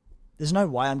 there's no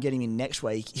way I'm getting him in next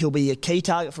week. He'll be a key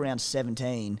target for round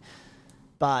 17,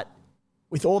 but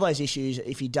with all those issues,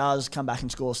 if he does come back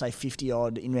and score, say,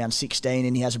 50-odd in round 16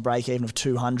 and he has a break-even of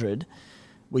 200,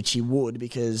 which he would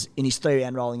because in his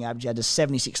 3-round rolling average, he had a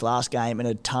 76 last game and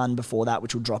a ton before that,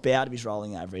 which will drop out of his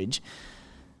rolling average.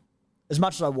 As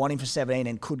much as I want him for 17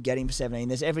 and could get him for 17,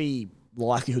 there's every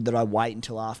likelihood that I wait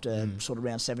until after sort of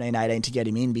round 17, 18 to get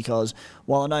him in, because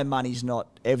while I know money's not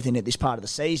everything at this part of the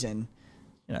season,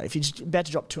 you know, if he's about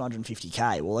to drop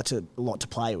 250k, well, that's a lot to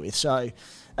play with. So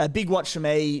a big watch for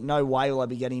me. No way will I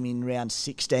be getting him in round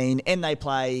 16. And they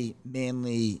play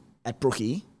Manly at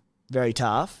Brookie. Very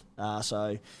tough.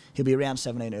 So he'll be around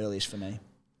 17 earliest for me.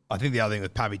 I think the other thing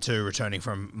with Pappy too, returning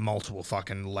from multiple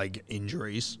fucking leg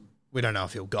injuries, we don't know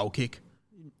if he'll goal kick.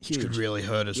 Huge. Which could really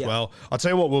hurt as well. I'll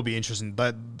tell you what will be interesting.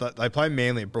 They play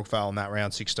Manly at Brookvale in that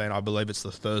round 16. I believe it's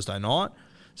the Thursday night.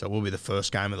 So it will be the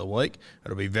first game of the week.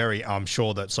 It'll be I'm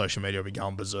sure that social media will be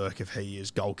going berserk if he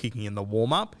is goal kicking in the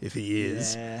warm-up. If he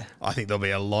is, I think there'll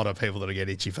be a lot of people that'll get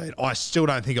itchy feet. I still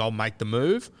don't think I'll make the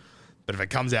move. But if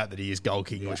it comes out that he is goal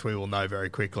kicking, which we will know very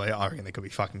quickly, I reckon there could be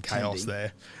fucking chaos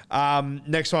there.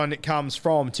 Next one comes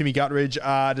from Timmy Gutteridge.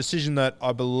 A decision that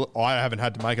I haven't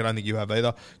had to make. I don't think you have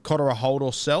either. Cotter a hold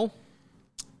or sell?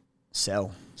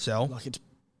 Sell. Like, it's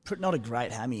not a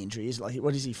great hammy injury. Is like,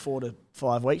 what is he, 4 to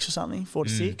 5 weeks or something? 4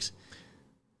 to 6?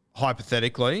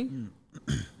 Hypothetically,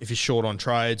 if you're short on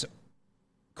trades,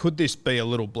 could this be a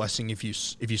little blessing if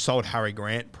you sold Harry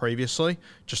Grant previously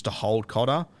just to hold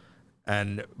Cotter?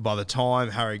 And by the time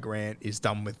Harry Grant is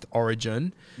done with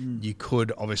Origin, you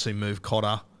could obviously move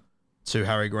Cotter to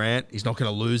Harry Grant. He's not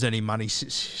going to lose any money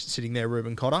sitting there,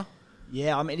 Ruben Cotter.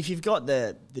 Yeah, I mean, if you've got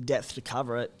the depth to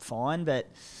cover it, fine. But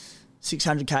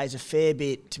 600k is a fair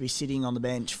bit to be sitting on the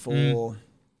bench for.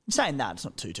 Saying that, it's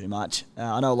not too much.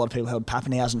 I know a lot of people held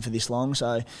Pappenhausen for this long,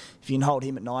 so if you can hold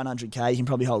him at 900k, you can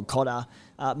probably hold Cotter.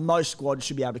 Most squads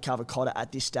should be able to cover Cotter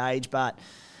at this stage, but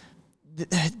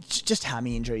just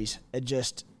hammy injuries are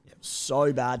just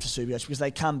so bad for Supercoach because they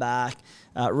come back.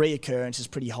 Reoccurrence is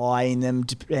pretty high in them,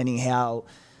 depending how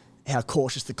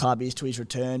cautious the club is to his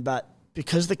return. But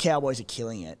because the Cowboys are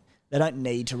killing it, they don't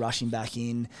need to rush him back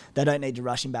in. They don't need to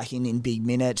rush him back in big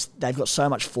minutes. They've got so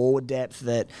much forward depth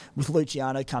that with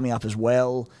Luciano coming up as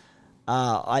well,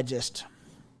 I'm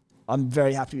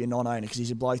very happy with a non-owner because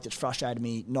he's a bloke that's frustrated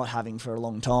me not having for a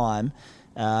long time.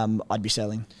 I'd be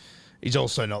selling. He's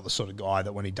also not the sort of guy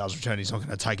that when he does return, he's not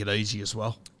going to take it easy as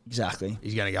well. Exactly.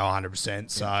 He's going to go 100%.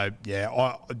 So,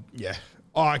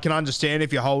 I can understand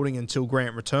if you're holding until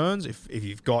Grant returns, if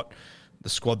you've got the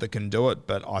squad that can do it,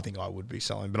 but I think I would be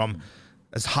selling. But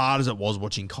as hard as it was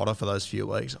watching Cotter for those few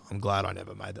weeks, I'm glad I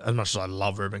never made it. As much as I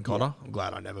love Ruben Cotter, I'm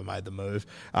glad I never made the move.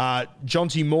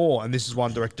 Jonty Moore, and this is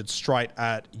one directed straight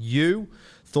at you.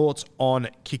 Thoughts on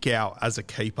Kikau as a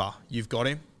keeper? You've got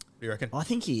him? What do you reckon? I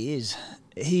think he is.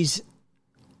 He's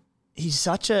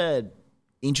such a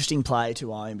interesting player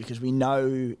to own because we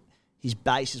know his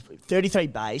base is 33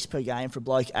 base per game for a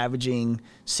bloke averaging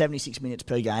 76 minutes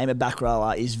per game. A back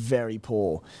rower is very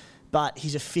poor. But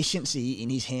his efficiency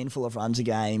in his handful of runs a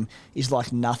game is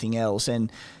like nothing else.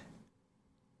 And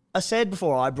I said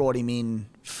before I brought him in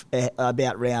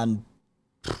about round,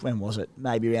 when was it?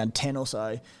 Maybe around 10 or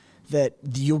so, that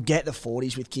you'll get the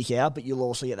 40s with kick out, but you'll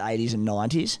also get the 80s and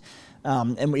 90s.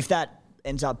 And if that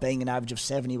ends up being an average of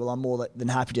 70, well, I'm more than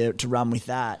happy to run with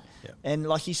that. Yep. And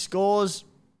like he scores,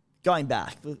 going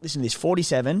back, listen to this,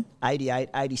 47, 88,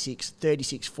 86,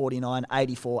 36, 49,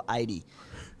 84, 80.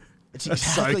 It's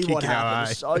exactly what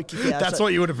happened. So kick out. That's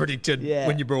what you would have predicted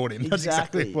when you brought him. That's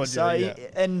exactly what you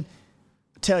did. And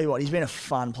tell you what, he's been a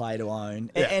fun player to own.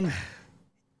 Yeah. And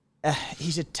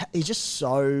he's just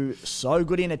so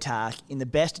good in attack, in the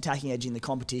best attacking edge in the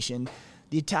competition.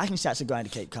 The attacking stats are going to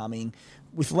keep coming.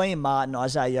 With Liam Martin,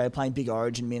 Isaiah Yeo playing big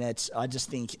Origin minutes, I just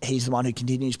think he's the one who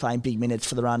continues playing big minutes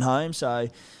for the run home. So,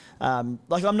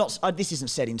 this isn't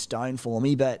set in stone for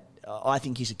me, but I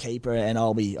think he's a keeper, and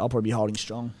I'll probably be holding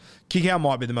strong. Kikau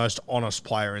might be the most honest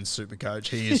player in Supercoach.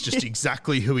 He is just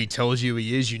exactly who he tells you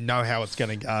he is. You know how it's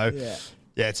going to go.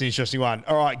 Yeah, it's an interesting one.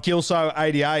 All right, Gilso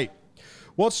 88.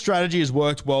 What strategy has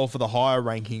worked well for the higher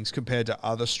rankings compared to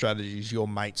other strategies your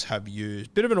mates have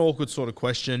used? Bit of an awkward sort of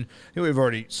question. I think we've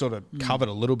already sort of covered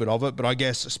a little bit of it, but I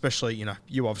guess especially,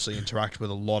 you obviously interact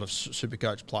with a lot of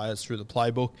Supercoach players through the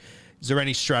playbook. Is there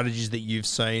any strategies that you've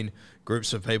seen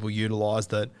groups of people utilise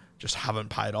that just haven't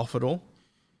paid off at all?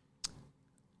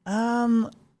 Probably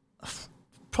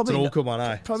it's an awkward one,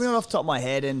 eh? Probably not off the top of my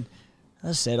head, and as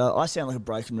I said, I sound like a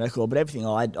broken record, but everything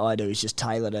I do is just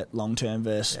tailored at long-term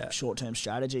versus short-term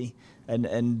strategy.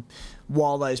 And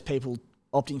while those people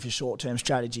opting for short-term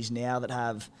strategies now that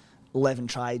have 11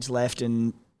 trades left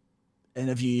and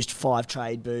have used 5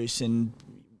 trade boosts and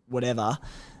whatever,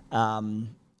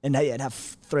 and they'd have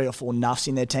 3 or 4 nuffs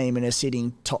in their team and are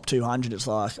sitting top 200, it's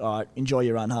like, all right, enjoy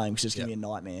your run home because it's going to be a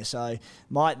nightmare. So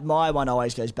my one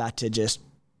always goes back to just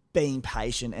being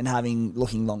patient and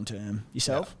looking long-term.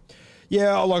 Yourself?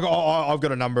 Yeah, like I've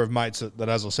got a number of mates that,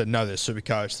 as I said, know their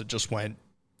Supercoach that just went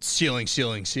ceiling.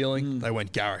 They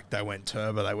went Garrick, they went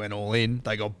Turbo, they went all in,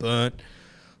 they got burnt.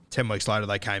 10 weeks later,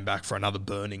 they came back for another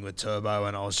burning with Turbo,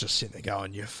 and I was just sitting there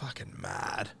going, "You're fucking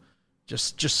mad.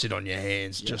 Just sit on your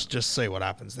hands. Yeah. Just see what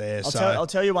happens there." I'll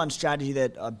tell you one strategy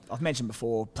that I've mentioned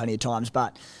before plenty of times,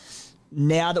 but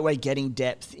now that we're getting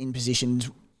depth in positions,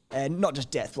 and not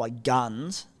just depth, like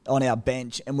guns on our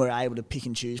bench, and we're able to pick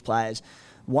and choose players,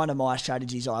 one of my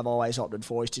strategies I've always opted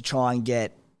for is to try and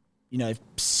get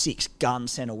 6 gun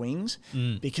centre wings,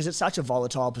 because it's such a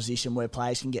volatile position where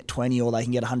players can get 20 or they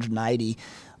can get 180.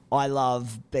 I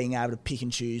love being able to pick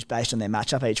and choose based on their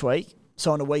matchup each week.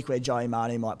 So on a week where Joey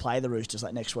Manu might play the Roosters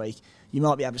like next week, you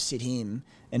might be able to sit him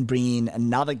and bring in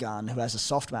another gun who has a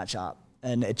soft matchup.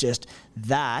 And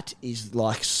that is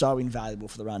like so invaluable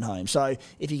for the run home. So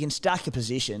if you can stack a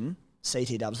position,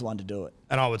 CT Dub's the one to do it.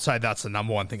 And I would say that's the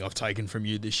number one thing I've taken from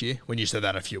you this year. When you said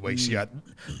that a few weeks ago,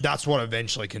 that's what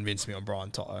eventually convinced me on Brian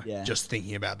Toto. Yeah. Just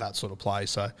thinking about that sort of play.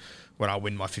 So when I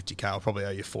win my 50K, I'll probably owe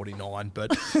you 49,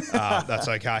 but that's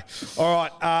okay. All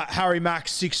right, Harry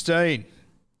Max 16.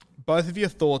 Both of your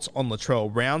thoughts on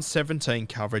Latrell. Round 17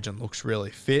 coverage and looks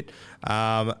really fit.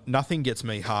 Nothing gets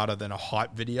me harder than a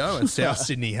hype video, and South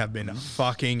Sydney have been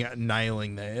fucking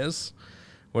nailing theirs.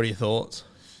 What are your thoughts?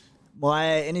 My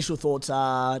initial thoughts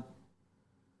are,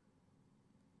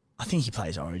 I think he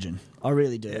plays Origin. I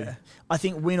really do. Yeah. I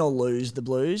think win or lose the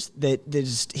Blues,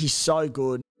 he's so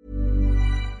good.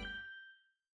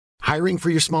 Hiring for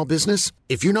your small business?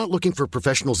 If you're not looking for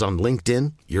professionals on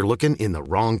LinkedIn, you're looking in the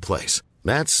wrong place.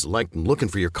 That's like looking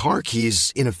for your car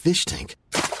keys in a fish tank.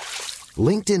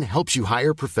 LinkedIn helps you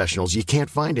hire professionals you can't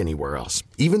find anywhere else,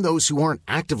 even those who aren't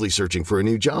actively searching for a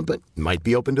new job but might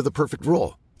be open to the perfect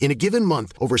role. In a given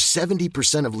month, over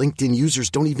 70% of LinkedIn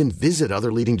users don't even visit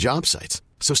other leading job sites.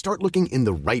 So start looking in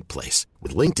the right place.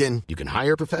 With LinkedIn, you can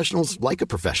hire professionals like a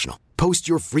professional. Post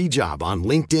your free job on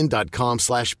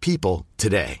linkedin.com/people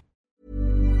today.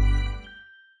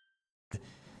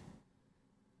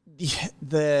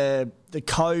 The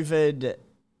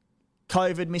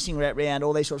COVID missing rep round,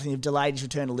 all these sorts of things have delayed his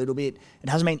return a little bit. It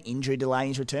hasn't been injury delaying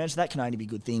his return, so that can only be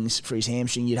good things for his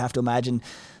hamstring, you'd have to imagine.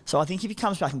 So I think if he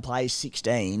comes back and plays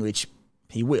 16, which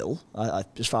he will,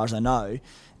 as far as I know,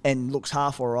 and looks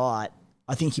half all right,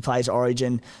 I think he plays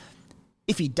Origin.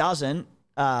 If he doesn't,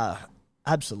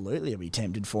 absolutely I'll be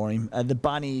tempted for him. The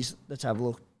Bunnies, let's have a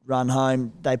look, run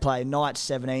home. They play Knights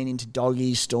 17 into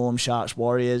Doggies, Storm, Sharks,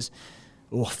 Warriors.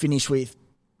 They finish with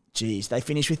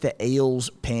the Eels,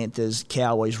 Panthers,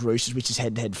 Cowboys, Roosters, which is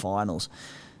head-to-head finals.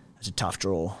 That's a tough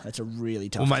draw. That's a really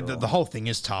tough draw. Well, mate, the whole thing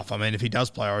is tough. I mean, if he does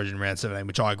play Origin round 17,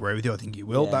 which I agree with you, I think he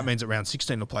will, that means at round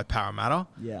 16 he'll play Parramatta.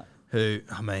 Yeah.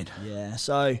 Yeah,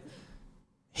 so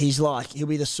he'll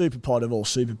be the super pod of all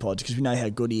super pods because we know how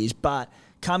good he is. But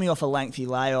coming off a lengthy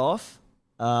layoff,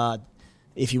 even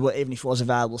if he was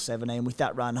available 17, with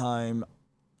that run home,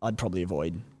 I'd probably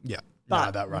avoid. Yeah.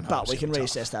 But we can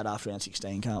reassess that after round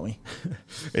 16, can't we?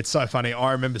 It's so funny.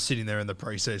 I remember sitting there in the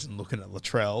preseason looking at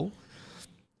Latrell,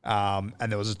 and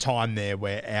there was a time there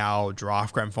where our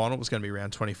draft grand final was going to be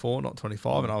round 24, not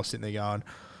 25, and I was sitting there going,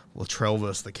 Latrell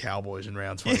versus the Cowboys in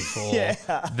round 24. Yeah.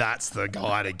 That's the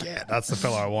guy to get. That's the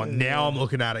fellow I want. Now I'm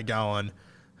looking at it going,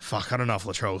 fuck, I don't know if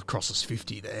Latrell crosses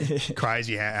 50 there.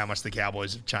 Crazy how much the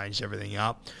Cowboys have changed everything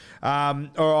up. All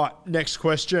right, next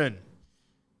question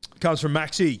comes from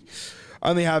Maxi.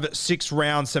 Only have 6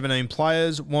 round 17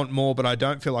 players. Want more, but I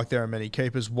don't feel like there are many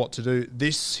keepers. What to do?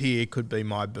 This here could be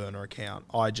my burner account.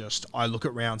 I look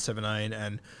at round 17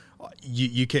 and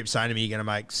you keep saying to me you're going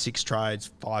to make 6 trades,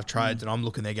 5 trades, and I'm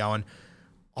looking there going,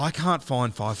 I can't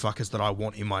find 5 fuckers that I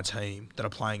want in my team that are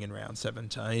playing in round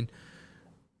 17.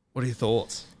 What are your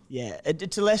thoughts? Yeah,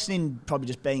 it's a lesson in probably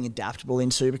just being adaptable in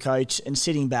Supercoach and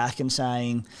sitting back and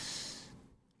saying,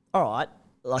 all right,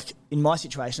 like in my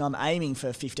situation, I'm aiming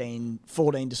for 14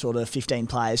 to sort of 15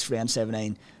 players for round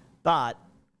 17, but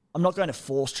I'm not going to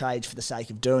force trades for the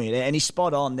sake of doing it. And he's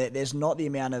spot on. There's not the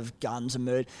amount of guns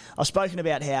emerged. I've spoken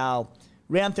about how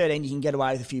round 13 you can get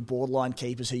away with a few borderline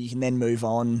keepers who you can then move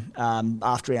on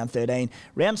after round 13.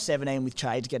 Round 17 with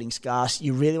trades getting scarce,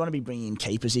 you really want to be bringing in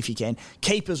keepers if you can.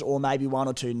 Keepers or maybe 1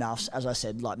 or 2 nuffs, as I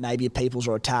said, like maybe a Peoples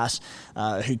or a Tass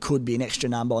who could be an extra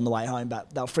number on the way home,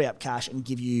 but they'll free up cash and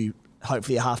give you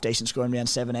hopefully a half-decent score in round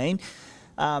 17.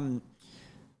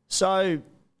 So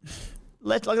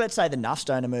let's say the nuffs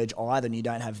don't emerge either and you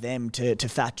don't have them to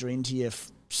factor into your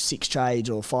 6 trades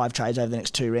or 5 trades over the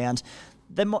next 2 rounds.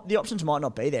 The options might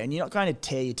not be there, and you're not going to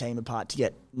tear your team apart to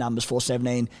get numbers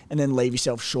 4-17 and then leave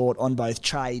yourself short on both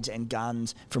trades and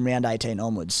guns from round 18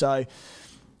 onwards. So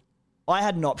I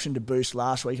had an option to boost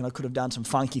last week and I could have done some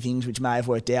funky things which may have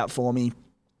worked out for me.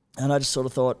 And I just sort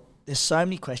of thought, there's so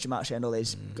many question marks around all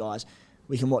these guys.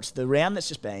 We can watch the round that's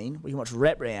just been, we can watch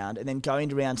rep round, and then go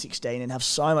into round 16 and have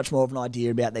so much more of an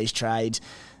idea about these trades.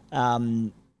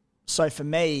 So for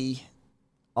me,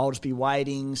 I'll just be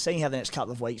waiting, seeing how the next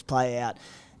couple of weeks play out.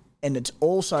 And it's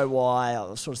also why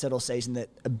I've sort of said all season that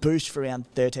a boost for round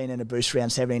 13 and a boost for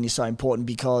round 17 is so important,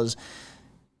 because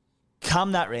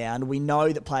come that round, we know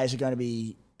that players are going to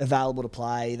be available to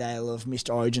play. They'll have missed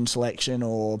Origin selection,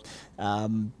 or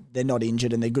they're not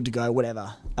injured and they're good to go,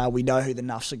 whatever. We know who the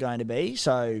nuffs are going to be.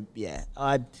 So, yeah,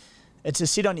 it's a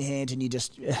sit on your hands and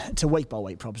it's a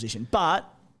week-by-week proposition. But,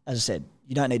 as I said,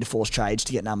 you don't need to force trades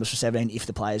to get numbers for 17 if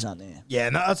the players aren't there. Yeah,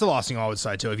 and that's the last thing I would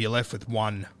say too. If you're left with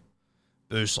one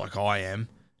boost like I am,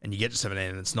 and you get to 17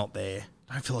 and it's not there,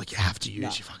 I don't feel like you have to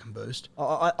use your fucking boost.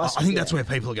 I think that's where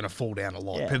people are going to fall down a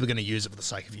lot. Yeah. People are going to use it for the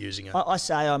sake of using it. I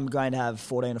say I'm going to have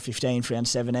 14 or 15 for round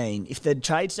 17. If the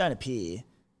trades don't appear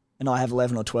and I have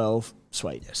 11 or 12,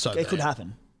 sweet. Yeah, it could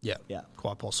happen. Yeah,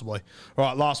 quite possibly. All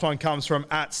right, last one comes from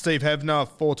 @Steve Hevner,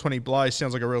 420 Blaze.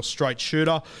 Sounds like a real straight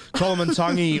shooter.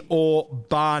 Kolomentangi or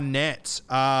Barnett?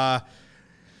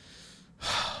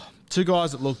 Two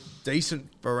guys that look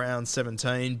decent for round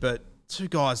 17, but two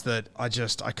guys that I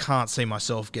can't see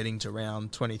myself getting to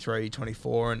round 23,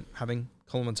 24 and having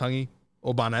Kolomentangi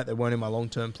or Barnett. They weren't in my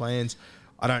long-term plans.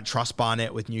 I don't trust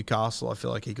Barnett with Newcastle. I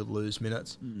feel like he could lose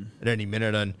minutes at any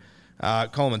minute. And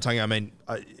Kolomentangi, I mean,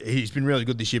 he's been really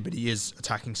good this year, but he is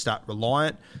attacking stat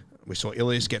reliant. We saw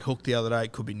Ilias get hooked the other day.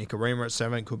 It could be Nikorima at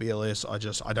 7, could be Ilias.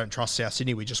 I don't trust South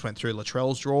Sydney. We just went through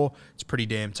Latrell's draw. It's pretty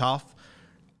damn tough.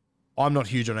 I'm not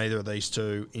huge on either of these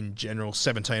two in general.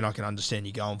 17, I can understand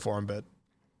you going for him, but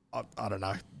I don't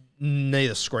know.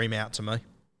 Neither scream out to me.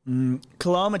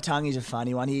 Kolomentangi's a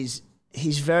funny one. He's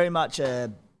very much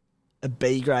a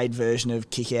B-grade version of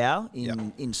Kikau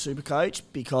in Supercoach,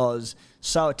 because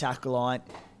so attack reliant.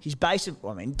 His base of,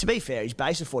 to be fair, his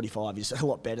base of 45 is a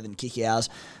lot better than Kikau's,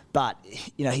 but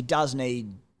he does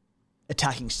need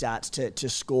attacking stats to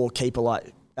score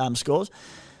keeper-like scores.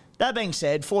 That being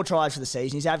said, 4 tries for the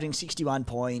season. He's averaging 61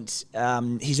 points.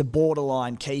 He's a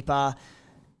borderline keeper.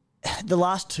 The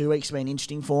last 2 weeks have been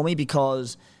interesting for me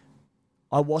because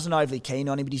I wasn't overly keen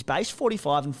on him, but he's based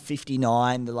 45 and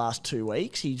 59 the last 2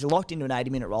 weeks. He's locked into an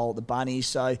 80-minute role at the Bunnies.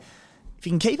 So if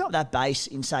you can keep up that base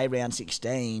in, say, round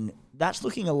 16, that's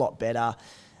looking a lot better.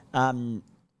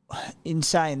 In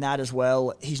saying that as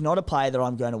well, he's not a player that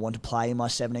I'm going to want to play in my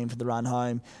 17 for the run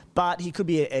home, but he could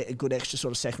be a good extra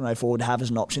sort of second row forward to have as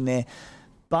an option there.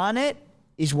 Barnett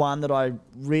is one that I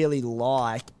really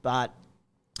like, but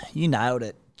you nailed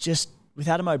it. Just with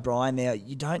Adam O'Brien there,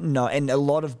 you don't know. And a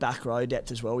lot of back row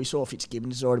depth as well. We saw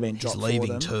Fitzgibbons has already been dropped for them. He's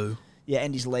leaving too. Yeah,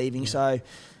 and he's leaving. Yeah. So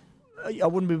I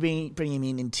wouldn't be bringing him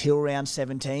in until round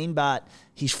 17, but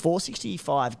he's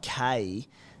 465k.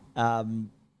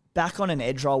 Back on an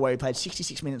edge roll where he played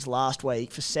 66 minutes last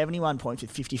week for 71 points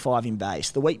with 55 in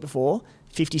base. The week before,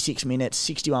 56 minutes,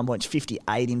 61 points,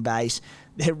 58 in base.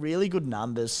 They're really good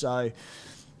numbers. So,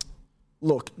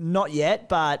 look, not yet,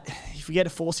 but if we get a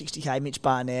 460k Mitch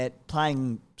Barnett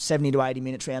playing 70 to 80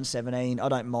 minutes round 17, I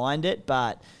don't mind it,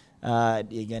 but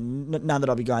again, none that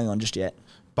I'll be going on just yet.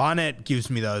 Barnett gives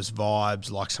me those vibes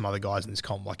like some other guys in this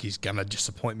comp, like he's going to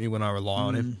disappoint me when I rely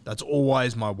on him. That's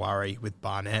always my worry with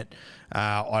Barnett.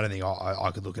 I don't think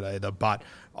I could look at either, but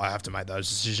I have to make those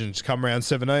decisions come round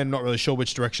 17. I'm not really sure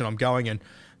which direction I'm going, and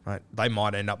they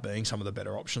might end up being some of the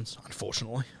better options,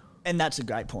 unfortunately. And that's a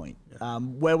great point. Yeah.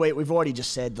 Where we've already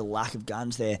just said the lack of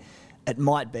guns there, it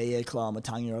might be a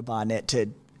Kolomentangi or a Barnett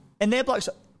and their blokes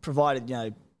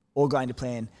provided, all going to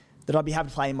plan, that I'd be happy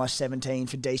to play in my 17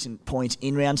 for decent points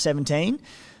in round 17.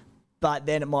 But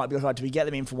then it might be right, do we get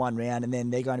them in for one round and then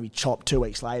they're going to be chopped 2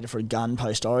 weeks later for a gun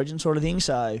post-origin sort of thing.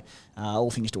 So all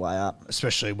things to weigh up.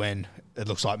 Especially when it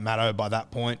looks like Matto by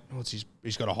that point,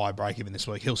 he's got a high break-even this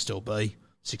week. He'll still be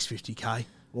 650k.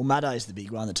 Well, Matto's the big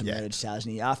one that's emerged,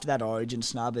 hasn't he? After that Origin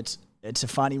snub, it's a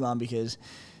funny one because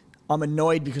I'm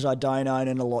annoyed because I don't own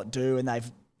and a lot do, and they've,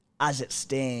 as it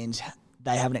stands,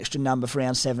 they have an extra number for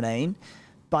round 17.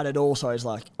 But it also is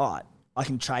like, all right, I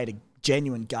can trade a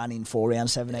genuine gun in for round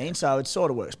 17. So it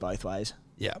sort of works both ways.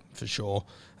 Yeah, for sure.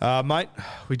 Mate,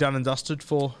 we done and dusted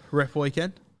for rep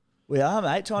weekend? We are,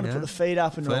 mate. Time to put the feet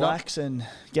up and relax and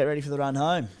get ready for the run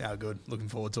home. How good. Looking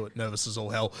forward to it. Nervous as all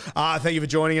hell. Thank you for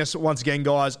joining us once again,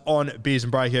 guys, on Beers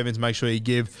and Break Evans. Make sure you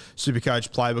give Supercoach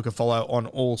Playbook a follow on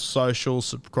all socials.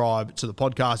 Subscribe to the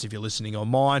podcast if you're listening on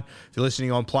mine. If you're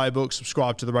listening on Playbook,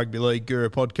 subscribe to the Rugby League Guru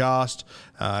podcast.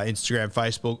 Instagram,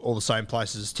 Facebook, all the same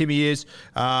places as Timmy is.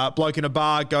 Bloke in a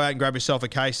Bar, go out and grab yourself a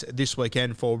case this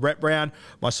weekend for Rep Round.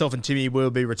 Myself and Timmy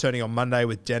will be returning on Monday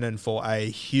with Denon for a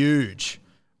huge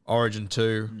Origin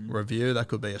 2 review. That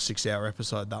could be a 6-hour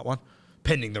episode, that one.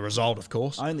 Pending the result, of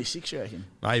course. Only 6, you reckon?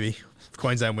 Maybe. If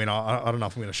Queensland win, I don't know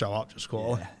if I'm going to show up just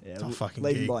quietly. Yeah, It's a fucking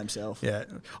leave gig. him by himself. Yeah.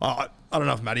 I don't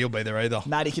know if Matty will be there either.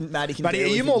 Matty can Matty, deal are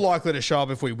you with more him. likely to show up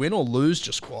if we win or lose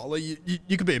just quietly?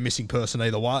 You could be a missing person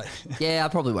either way. Yeah, I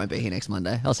probably won't be here next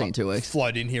Monday. I'll see you in 2 weeks.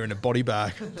 Float in here in a body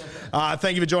bag.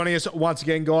 Thank you for joining us once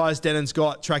again, guys. Denon's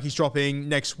got Trackies dropping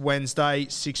next Wednesday,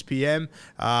 6 p.m.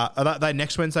 Are they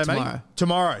next Wednesday, mate?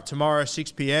 Tomorrow,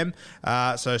 6 p.m.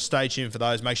 So stay tuned for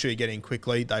those. Make sure you get in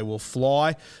quickly. They will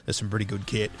fly. There's some pretty good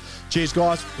kit. Cheers,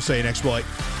 guys. We'll see you next week.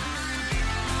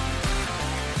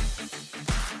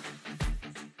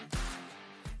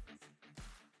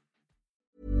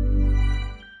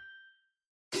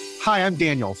 Hi, I'm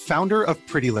Daniel, founder of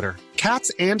Pretty Litter.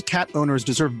 Cats and cat owners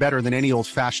deserve better than any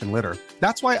old-fashioned litter.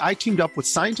 That's why I teamed up with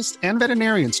scientists and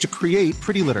veterinarians to create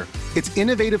Pretty Litter. Its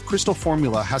innovative crystal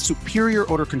formula has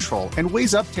superior odor control and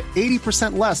weighs up to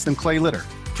 80% less than clay litter.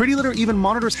 Pretty Litter even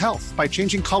monitors health by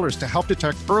changing colors to help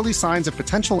detect early signs of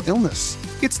potential illness.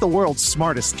 It's the world's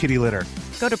smartest kitty litter.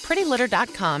 Go to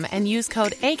prettylitter.com and use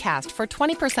code ACAST for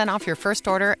 20% off your first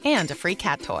order and a free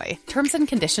cat toy. Terms and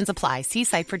conditions apply. See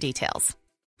site for details.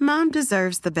 Mom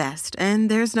deserves the best, and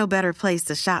there's no better place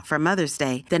to shop for Mother's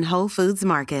Day than Whole Foods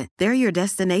Market. They're your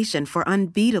destination for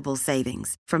unbeatable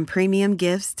savings, from premium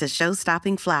gifts to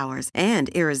show-stopping flowers and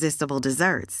irresistible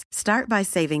desserts. Start by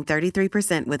saving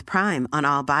 33% with Prime on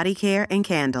all body care and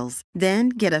candles. Then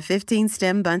get a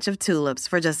 15-stem bunch of tulips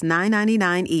for just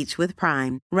 $9.99 each with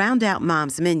Prime. Round out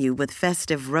Mom's menu with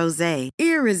festive rosé,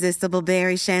 irresistible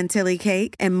berry chantilly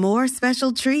cake, and more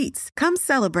special treats. Come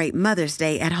celebrate Mother's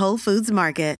Day at Whole Foods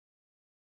Market.